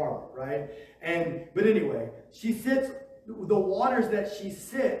great harlot, right? But anyway, she sits. The waters that she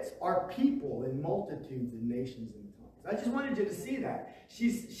sits are people and multitudes and nations and tongues. I just wanted you to see that.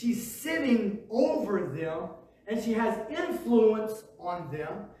 She's sitting over them, and she has influence on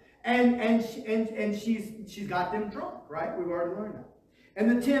them, and she's got them drunk, right? We've already learned that. And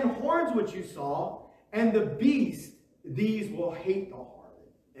the 10 horns which you saw, and the beast, these will hate the harlot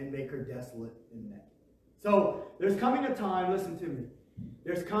and make her desolate and naked. So there's coming a time, listen to me,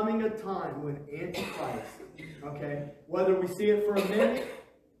 there's coming a time when Antichrist, okay, whether we see it for a minute,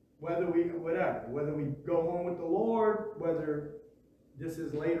 whether we go home with the Lord, whether this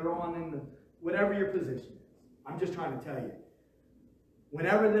is later on in whatever your position is. I'm just trying to tell you,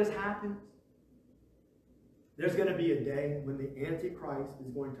 whenever this happens, there's going to be a day when the Antichrist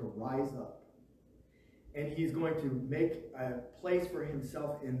is going to rise up, and he's going to make a place for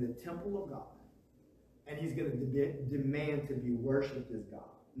himself in the temple of God, and he's going to demand to be worshipped as God.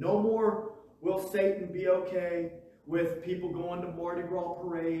 No more will Satan be okay with people going to Mardi Gras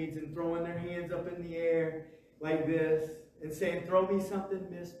parades and throwing their hands up in the air like this and saying, throw me something,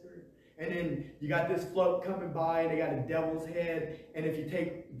 mister. And then you got this float coming by, and they got a devil's head. And if you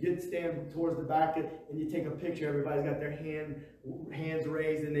stand towards the back and you take a picture, everybody's got their hands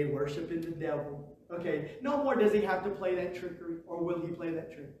raised and they worshiping the devil. Okay, no more does he have to play that trickery, or will he play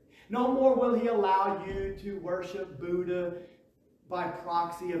that trick? No more will he allow you to worship Buddha by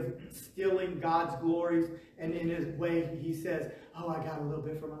proxy of stealing God's glories, and in his way he says, oh, I got a little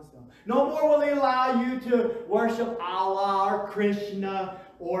bit for myself. No more will he allow you to worship Allah or Krishna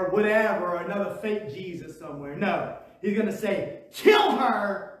or whatever, or another fake Jesus somewhere. No, he's going to say, kill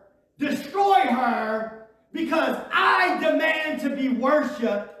her, destroy her, because I demand to be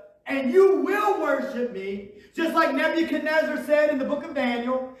worshipped, and you will worship me. Just like Nebuchadnezzar said in the book of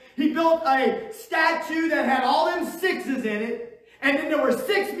Daniel, he built a statue that had all them sixes in it, And then there were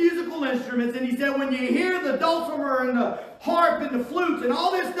 6 musical instruments, and he said, when you hear the dulcimer and the harp and the flutes and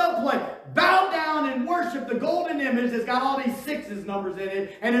all this stuff play, bow down and worship the golden image that's got all these 6s numbers in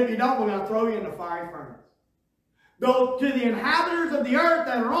it, and if you don't, we're going to throw you in the fiery furnace. Though to the inhabitants of the earth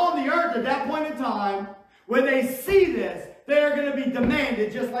that are on the earth at that point in time, when they see this, they are going to be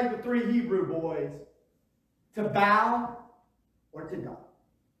demanded, just like the 3 Hebrew boys, to bow or to die.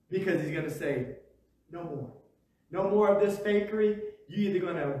 Because he's going to say, no more. No more of this fakery. You're either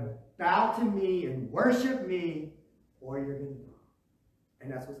going to bow to me and worship me, or you're going to die.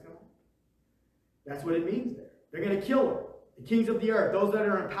 And that's what's going on. That's what it means there. They're going to kill her. The kings of the earth, those that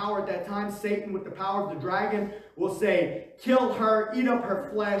are in power at that time, Satan with the power of the dragon, will say, kill her, eat up her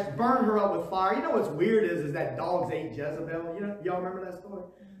flesh, burn her up with fire. You know what's weird is that dogs ate Jezebel. You know, y'all remember that story?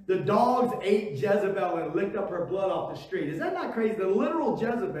 The dogs ate Jezebel and licked up her blood off the street. Is that not crazy? The literal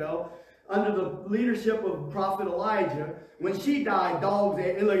Jezebel, under the leadership of Prophet Elijah, when she died, dogs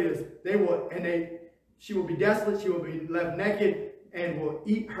ate. And look at this. She will be desolate. She will be left naked and will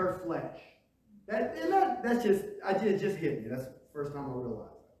eat her flesh. It just hit me. That's the first time I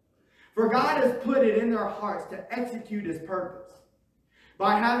realized that. For God has put it in their hearts to execute his purpose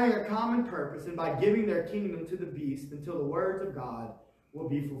by having a common purpose and by giving their kingdom to the beast until the words of God will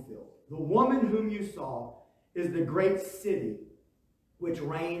be fulfilled. The woman whom you saw is the great city which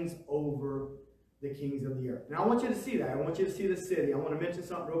reigns over the kings of the earth. Now I want you to see that. I want you to see the city. I want to mention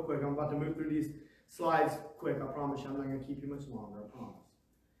something real quick. I'm about to move through these slides quick. I promise you I'm not going to keep you much longer. I promise.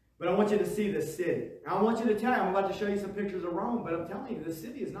 But I want you to see the city. Now I want you to tell you, I'm about to show you some pictures of Rome, but I'm telling you, the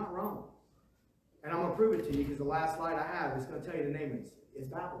city is not Rome. And I'm going to prove it to you because the last slide I have is going to tell you the name of it. It's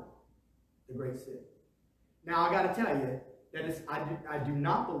Babylon, the great city. Now I got to tell you that I do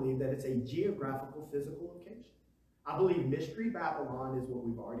not believe that it's a geographical, physical location. I believe Mystery Babylon is what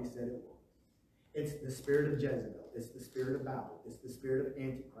we've already said it was. It's the spirit of Jezebel. It's the spirit of Babel. It's the spirit of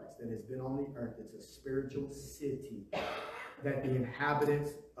Antichrist that has been on the earth. It's a spiritual city that the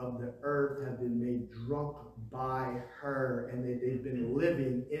inhabitants of the earth have been made drunk by her, and they've been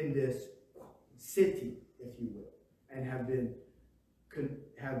living in this city, if you will, and have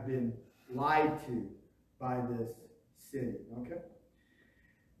been lied to by this city. Okay?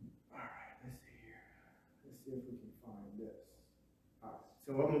 All right, let's see here. Let's see if we can find this. All right,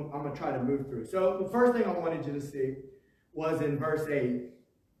 so I'm going to try to move through. So the first thing I wanted you to see was in verse 8,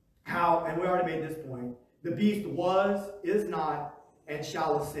 how, and we already made this point, the beast was, is not, and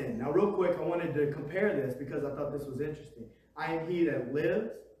shall ascend. Now real quick, I wanted to compare this because I thought this was interesting. I am he that lives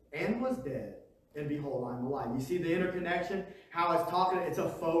and was dead, and behold, I am alive. You see the interconnection? How it's talking, it's a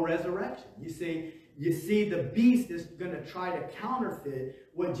faux resurrection. You see the beast is going to try to counterfeit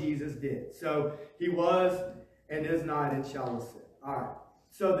what Jesus did. So he was and is not and shall ascend. All right.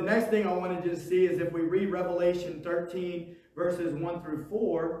 So the next thing I wanted you to see is if we read Revelation 13, verses 1 through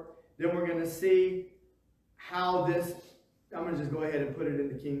 4, then we're going to see how this, I'm going to just go ahead and put it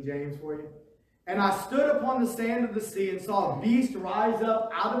into King James for you. And I stood upon the sand of the sea and saw a beast rise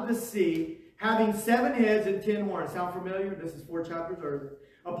up out of the sea, having 7 heads and 10 horns. Sound familiar? This is 4 chapters earlier.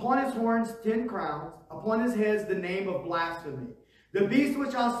 Upon his horns 10 crowns, upon his heads the name of blasphemy. The beast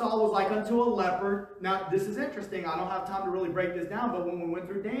which I saw was like unto a leopard. Now, this is interesting. I don't have time to really break this down, but when we went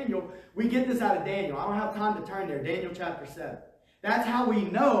through Daniel, we get this out of Daniel. I don't have time to turn there. Daniel chapter 7. That's how we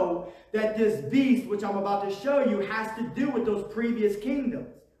know that this beast, which I'm about to show you, has to do with those previous kingdoms.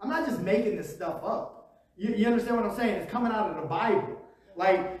 I'm not just making this stuff up. You understand what I'm saying? It's coming out of the Bible.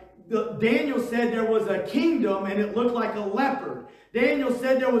 Like, Daniel said there was a kingdom and it looked like a leopard. Daniel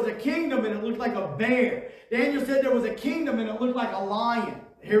said there was a kingdom and it looked like a bear. Daniel said there was a kingdom and it looked like a lion.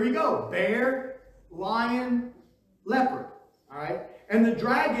 Here we go. Bear, lion, leopard. All right? And the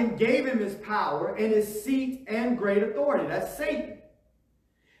dragon gave him his power and his seat and great authority. That's Satan.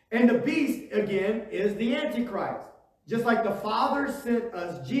 And the beast, again, is the Antichrist. Just like the Father sent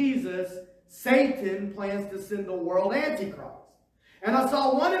us Jesus, Satan plans to send the world Antichrist. And I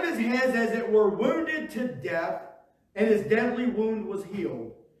saw one of his heads as it were wounded to death, and his deadly wound was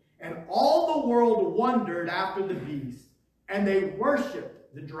healed. And all the world wondered after the beast, and they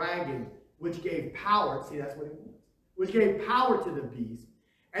worshipped the dragon, which gave power. See, that's what it means. Which gave power to the beast.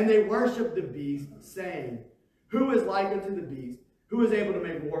 And they worshipped the beast, saying, who is like unto the beast? Who is able to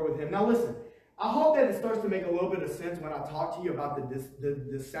make war with him? Now listen, I hope that it starts to make a little bit of sense when I talk to you about the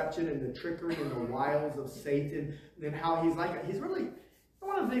deception and the trickery and the wiles of Satan and how he's really,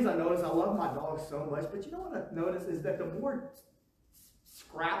 one of the things I notice, I love my dog so much, but you know what I notice is that the more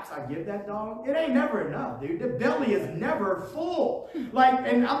scraps I give that dog, it ain't never enough, dude. The belly is never full.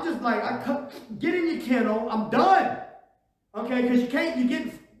 And I'm just like, get in your kennel, I'm done. Okay, because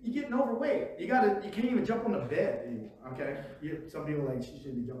you you're getting overweight. You can't even jump on the bed anymore. Okay, some people are like, she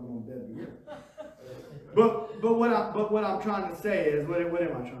shouldn't be jumping on the bed. But what I'm trying to say is, what am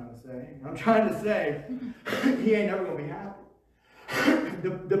I trying to say? I'm trying to say he ain't never gonna be happy.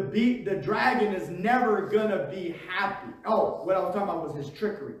 The dragon is never gonna be happy. Oh, what I was talking about was his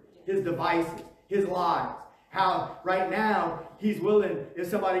trickery, his devices, his lies. How right now he's willing if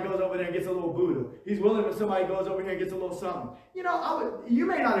somebody goes over there and gets a little Buddha. He's willing if somebody goes over here and gets a little something. You know, you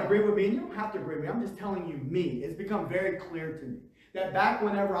may not agree with me, and you don't have to agree with me. I'm just telling you me. It's become very clear to me that back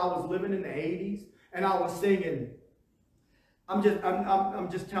whenever I was living in the 80s and I was singing, I'm just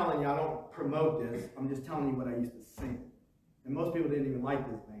telling you, I don't promote this. I'm just telling you what I used to sing. And most people didn't even like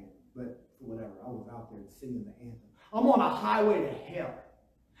this band, but whatever, I was out there singing the anthem. I'm on a highway to hell.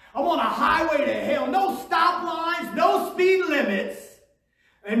 I'm on a highway to hell. No stop lines, no speed limits.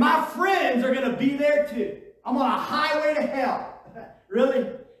 And my friends are going to be there too. I'm on a highway to hell. Really?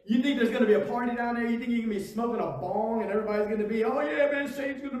 You think there's going to be a party down there? You think you're going to be smoking a bong and everybody's going to be, oh yeah, man,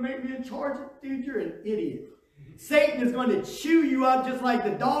 Satan's going to make me in charge? Dude, you're an idiot. Satan is going to chew you up just like the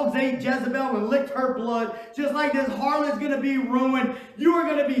dogs ate Jezebel and licked her blood. Just like this harlot's going to be ruined. You are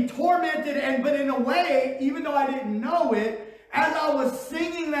going to be tormented. But in a way, even though I didn't know it, as I was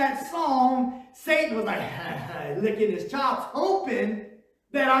singing that song, Satan was like, licking his chops, hoping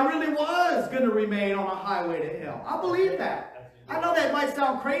that I really was going to remain on a highway to hell. I believe that. I know that might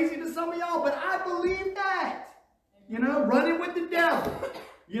sound crazy to some of y'all, but I believe that. You know, running with the devil.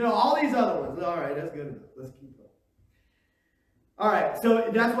 You know, all these other ones. All right, that's good enough. Let's keep going. All right,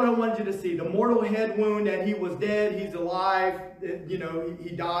 so that's what I wanted you to see. The mortal head wound, that he was dead, he's alive. You know,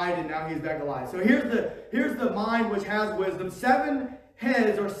 he died and now he's back alive. So here's the mind which has wisdom. 7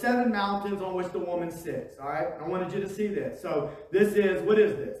 heads or 7 mountains on which the woman sits. All right, I wanted you to see this. So this is, what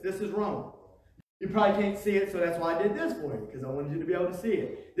is this? This is Rome. You probably can't see it, so that's why I did this for you, because I wanted you to be able to see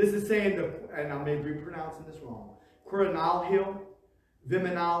it. This is saying, and I may be pronouncing this wrong, Quirinal Hill,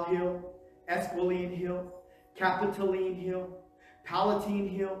 Viminal Hill, Esquiline Hill, Capitoline Hill, Palatine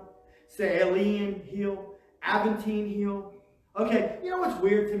Hill, Caelian Hill, Aventine Hill. Okay, you know what's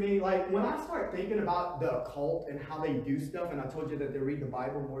weird to me? Like, when I start thinking about the occult and how they do stuff, and I told you that they read the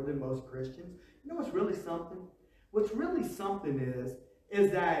Bible more than most Christians, you know what's really something? What's really something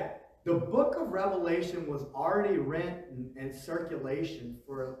is that the book of Revelation was already rent and circulation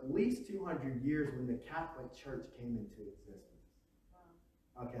for at least 200 years when the Catholic Church came into existence.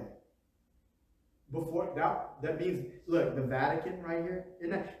 Wow. Okay. Before that means, look, the Vatican right here.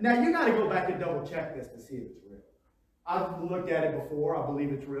 Now you got to go back and double check this to see if it's real. I've looked at it before. I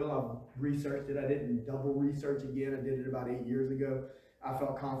believe it's real. I've researched it. I didn't double research again. I did it about 8 years ago. I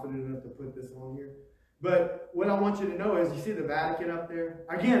felt confident enough to put this on here. But what I want you to know is, you see the Vatican up there?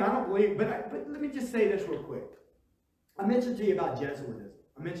 Again, I don't believe, but let me just say this real quick. I mentioned to you about Jesuitism.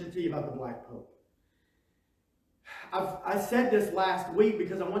 I mentioned to you about the Black Pope. I said this last week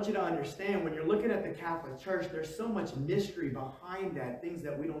because I want you to understand, when you're looking at the Catholic Church, there's so much mystery behind that, things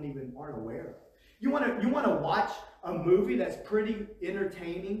that we aren't aware of. You want to watch a movie that's pretty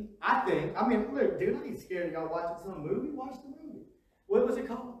entertaining? I think. I mean, look, dude, I ain't scared of y'all watching some movie. Watch the movie. What was it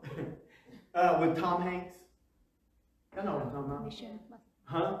called? With Tom Hanks. I know what I'm talking about. Mission.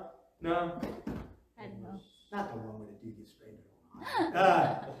 Huh? No. I don't know. Not the one where the dude gets straight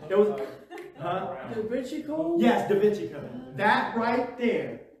on. It was. Huh? Da Vinci Code? Yes, Da Vinci Code. That right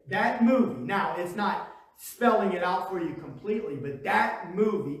there, that movie. Now, it's not spelling it out for you completely, but that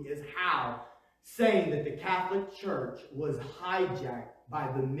movie is how saying that the Catholic Church was hijacked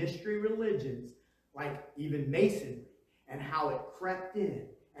by the mystery religions, like even Masonry, and how it crept in,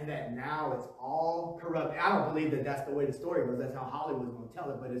 and that now it's all corrupt. I don't believe that that's the way the story goes. That's how Hollywood's going to tell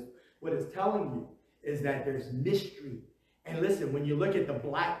it, but what it's telling you is that there's mystery. And listen, when you look at the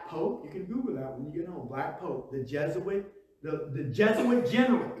Black Pope, you can Google that when you get home. Black Pope, the Jesuit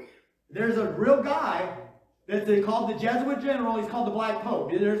general. There's a real guy that's called the Jesuit general. He's called the Black Pope.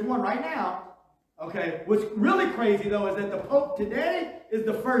 There's one right now. Okay. What's really crazy, though, is that the Pope today is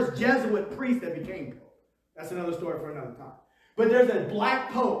the first Jesuit priest that became Pope. That's another story for another time. But there's a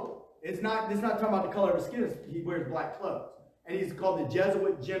Black Pope. It's not talking about the color of his skin. He wears black clothes. And he's called the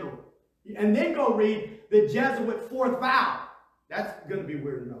Jesuit general. And then go read the Jesuit fourth vow. That's going to be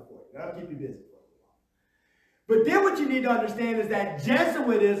weird enough for you. That'll keep you busy for a while. But then what you need to understand is that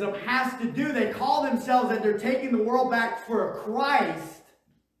Jesuitism has to do, they call themselves that they're taking the world back for Christ.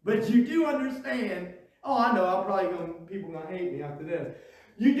 But you do understand, oh, I know, people are going to hate me after this.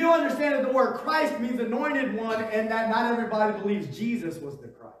 You do understand that the word Christ means anointed one, and that not everybody believes Jesus was the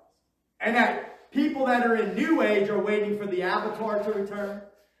Christ. And that people that are in New Age are waiting for the avatar to return.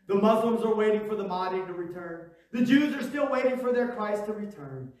 The Muslims are waiting for the Mahdi to return. The Jews are still waiting for their Christ to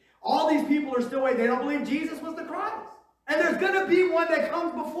return. All these people are still waiting. They don't believe Jesus was the Christ. And there's going to be one that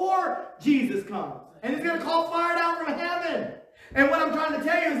comes before Jesus comes. And he's going to call fire down from heaven. And what I'm trying to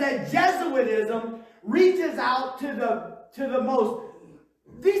tell you is that Jesuitism reaches out to the most.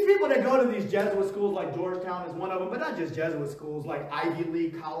 These people that go to these Jesuit schools, like Georgetown is one of them, but not just Jesuit schools, like Ivy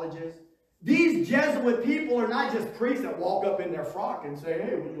League colleges. These Jesuit people are not just priests that walk up in their frock and say,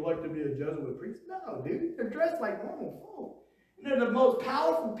 hey, would you like to be a Jesuit priest? No, dude. They're dressed like normal folk. And they're the most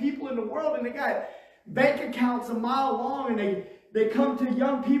powerful people in the world, and they got bank accounts a mile long, and they come to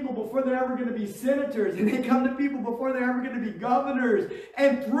young people before they're ever going to be senators, and they come to people before they're ever going to be governors.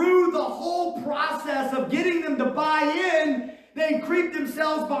 And through the whole process of getting them to buy in, they creep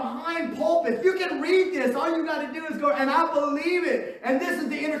themselves behind pulpits. You can read this. All you got to do is go, and I believe it. And this is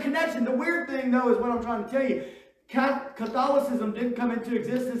the interconnection. The weird thing, though, is what I'm trying to tell you. Catholicism didn't come into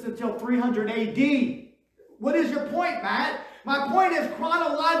existence until 300 AD. What is your point, Matt? My point is,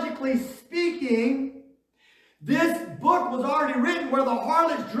 chronologically speaking, this book was already written where the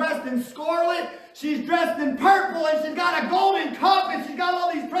harlot's dressed in scarlet, she's dressed in purple, and she's got a golden cup, and she's got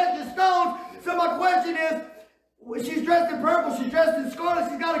all these precious stones. So my question is, she's dressed in purple, she's dressed in scarlet,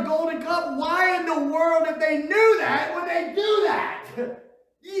 she's got a golden cup. Why in the world, if they knew that, would they do that?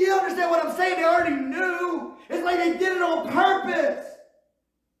 You understand what I'm saying? They already knew. It's like they did it on purpose.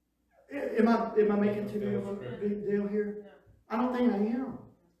 Am I making too big of a big deal here? No. I don't think I am.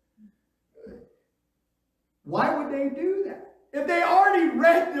 Why would they do that? If they already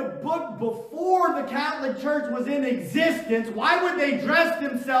read the book before the Catholic Church was in existence, why would they dress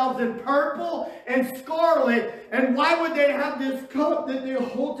themselves in purple and scarlet? And why would they have this cup that they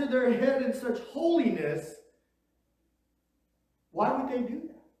hold to their head in such holiness? Why would they do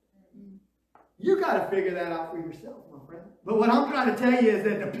that? You got to figure that out for yourself, my friend. But what I'm trying to tell you is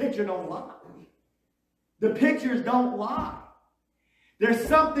that the picture don't lie. The pictures don't lie. There's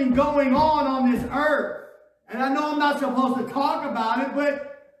something going on this earth. And I know I'm not supposed to talk about it,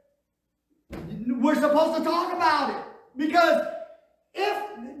 but we're supposed to talk about it. Because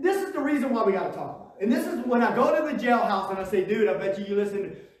this is the reason why we got to talk about it. And this is when I go to the jailhouse and I say, dude, I bet you listen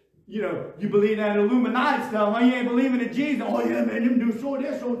to, you believe that Illuminati stuff. Oh, you ain't believing in Jesus. Oh, yeah, man, them do show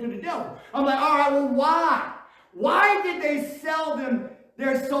their soul to the devil. I'm like, all right, well, why? Why did they sell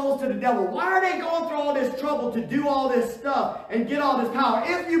their souls to the devil? Why are they going through all this trouble to do all this stuff and get all this power?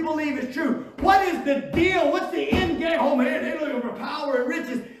 If you believe it's true, what is the deal? What's the end game? Oh, man, they're looking for power and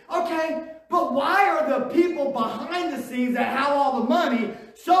riches. Okay, but why are the people behind the scenes that have all the money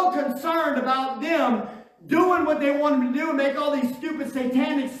so concerned about them doing what they want them to do and make all these stupid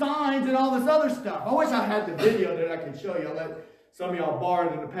satanic signs and all this other stuff? I wish I had the video that I could show you. I let some of y'all borrow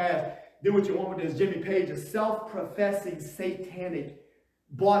it in the past. Do what you want with this. Jimmy Page, a self-professing satanic,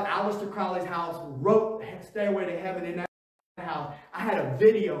 bought Aleister Crowley's house, wrote Stairway to Heaven in that house. I had a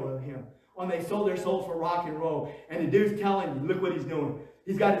video of him when they sold their souls for rock and roll. And the dude's telling you, look what he's doing.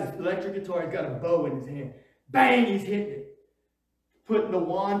 He's got his electric guitar, he's got a bow in his hand. Bang, he's hitting it. Putting the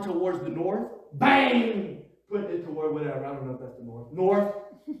wand towards the north. Bang! Putting it toward whatever. I don't know if that's the north. North,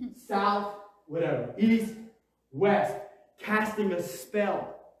 south, whatever. East, west. Casting a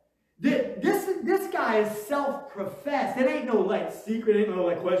spell. This guy is self-professed. It ain't no secret, it ain't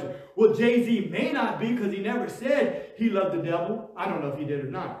no question. Well, Jay-Z may not be because he never said he loved the devil. I don't know if he did or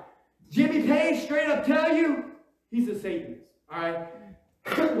not. Jimmy Page straight up tell you he's a Satanist. All right?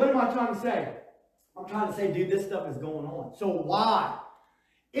 What am I trying to say? I'm trying to say, dude, this stuff is going on. So why?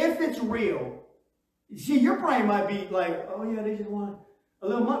 If it's real, see, your brain might be like, oh yeah, they just want a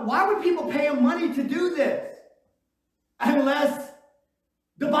little money. Why would people pay him money to do this? Unless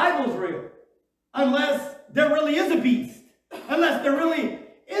the Bible's real. Unless there really is a beast. Unless there really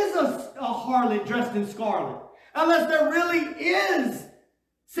is a harlot dressed in scarlet. Unless there really is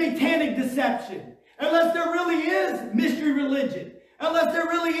satanic deception. Unless there really is mystery religion. Unless there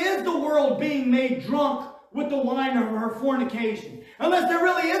really is the world being made drunk with the wine of her fornication. Unless there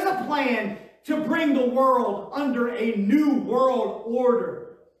really is a plan to bring the world under a new world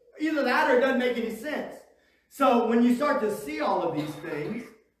order. Either that or it doesn't make any sense. So when you start to see all of these things,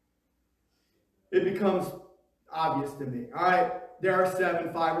 it becomes obvious to me. All right, there are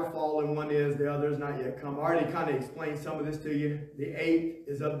 7, 5 are fallen, 1 is, the other is not yet come. I already kind of explained some of this to you. The 8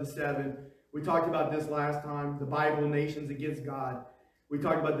 is of the 7. We talked about this last time, the Bible, nations against God. We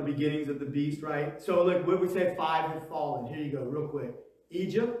talked about the beginnings of the beast, right? So look, what we said 5 have fallen. Here you go, real quick.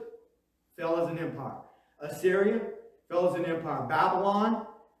 Egypt fell as an empire. Assyria fell as an empire. Babylon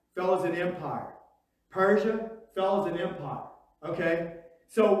fell as an empire. Persia fell as an empire. Okay?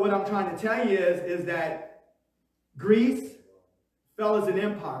 So what I'm trying to tell you is that Greece fell as an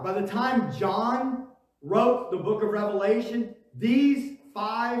empire. By the time John wrote the book of Revelation, these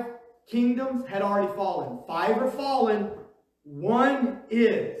 5 kingdoms had already fallen. 5 are fallen. 1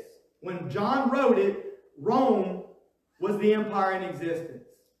 is. When John wrote it, Rome was the empire in existence.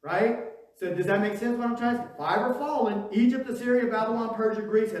 Right? So does that make sense what I'm trying to say? 5 are fallen. Egypt, Assyria, Babylon, Persia,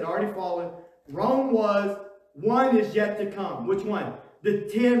 Greece had already fallen. Rome was. 1 is yet to come. Which one? The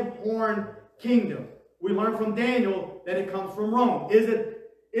 10-horn kingdom. We learn from Daniel that it comes from Rome. Is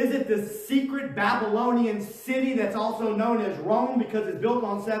it the secret Babylonian city that's also known as Rome because it's built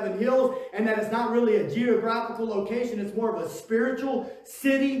on 7 hills and that it's not really a geographical location? It's more of a spiritual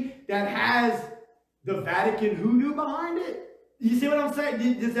city that has the Vatican hoodoo behind it? You see what I'm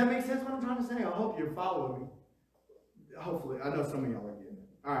saying? Does that make sense what I'm trying to say? I hope you're following me. Hopefully. I know some of y'all are getting it.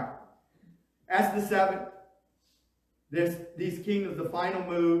 All right. That's the 7th. These kingdoms, the final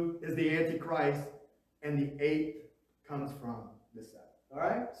move is the Antichrist, and the 8th comes from the 7th. All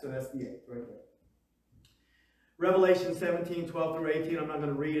right? So that's the 8th right there. Revelation 17, 12 through 18. I'm not going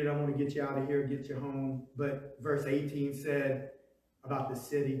to read it. I want to get you out of here, get you home. But verse 18 said about the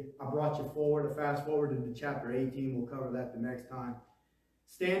city. I brought you forward, fast forward into chapter 18. We'll cover that the next time.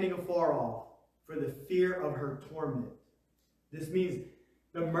 Standing afar off for the fear of her torment. This means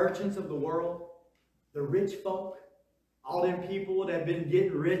the merchants of the world, the rich folk, all them people that have been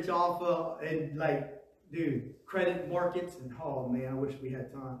getting rich off of, and like, dude, credit markets, and oh man, I wish we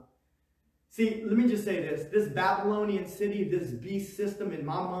had time. See, let me just say this. This Babylonian city, this beast system in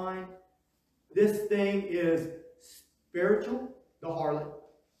my mind, this thing is spiritual, the harlot,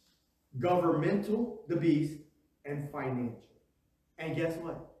 governmental, the beast, and financial. And guess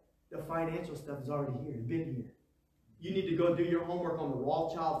what? The financial stuff is already here. It's been here. You need to go do your homework on the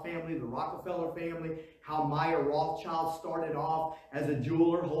Rothschild family, the Rockefeller family, how Maya Rothschild started off as a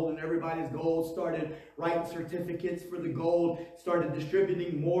jeweler holding everybody's gold, started writing certificates for the gold, started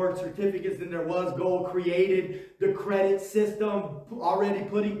distributing more certificates than there was gold, created the credit system, already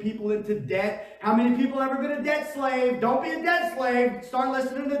putting people into debt. How many people have ever been a debt slave? Don't be a debt slave. Start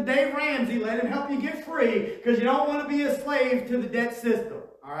listening to Dave Ramsey. Let him help you get free because you don't want to be a slave to the debt system.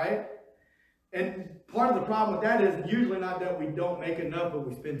 All right? And part of the problem with that is usually not that we don't make enough, but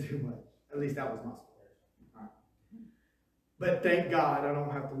we spend too much. At least that was my story. All right. But thank God I don't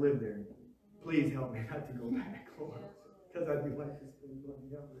have to live there. Please help me not to go back, Lord. Because I do like to spend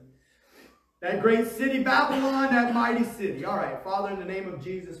money up there. That great city, Babylon, that mighty city. All right, Father, in the name of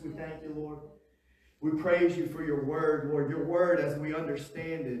Jesus, we thank you, Lord. We praise you for your word, Lord. Your word, as we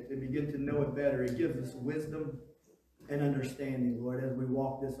understand it and begin to know it better, it gives us wisdom and understanding, Lord, as we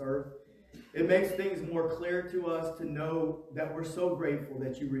walk this earth. It makes things more clear to us to know that we're so grateful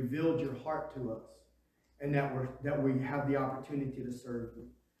that you revealed your heart to us and that we have the opportunity to serve you.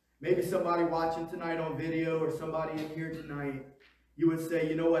 Maybe somebody watching tonight on video or somebody in here tonight, you would say,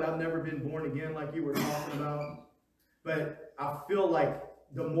 you know what, I've never been born again like you were talking about. But I feel like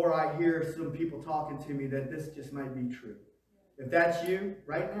the more I hear some people talking to me that this just might be true. If that's you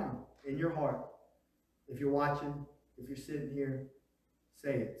right now in your heart, if you're watching, if you're sitting here,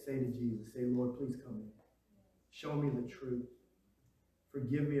 say it. Say to Jesus. Say, Lord, please come in. Show me the truth.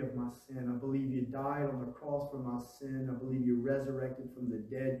 Forgive me of my sin. I believe you died on the cross for my sin. I believe you resurrected from the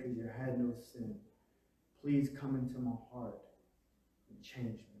dead because you had no sin. Please come into my heart and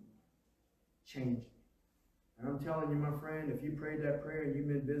change me. Change me. And I'm telling you, my friend, if you prayed that prayer and you've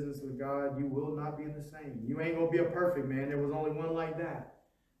been business with God, you will not be the same. You ain't going to be a perfect man. There was only one like that.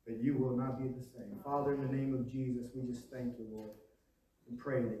 But you will not be the same. Father, in the name of Jesus, we just thank you, Lord. And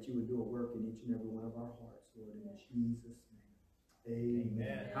pray that you would do a work in each and every one of our hearts, Lord, in Jesus' name.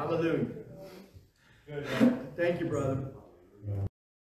 Amen. Hallelujah. Good. Thank you, brother.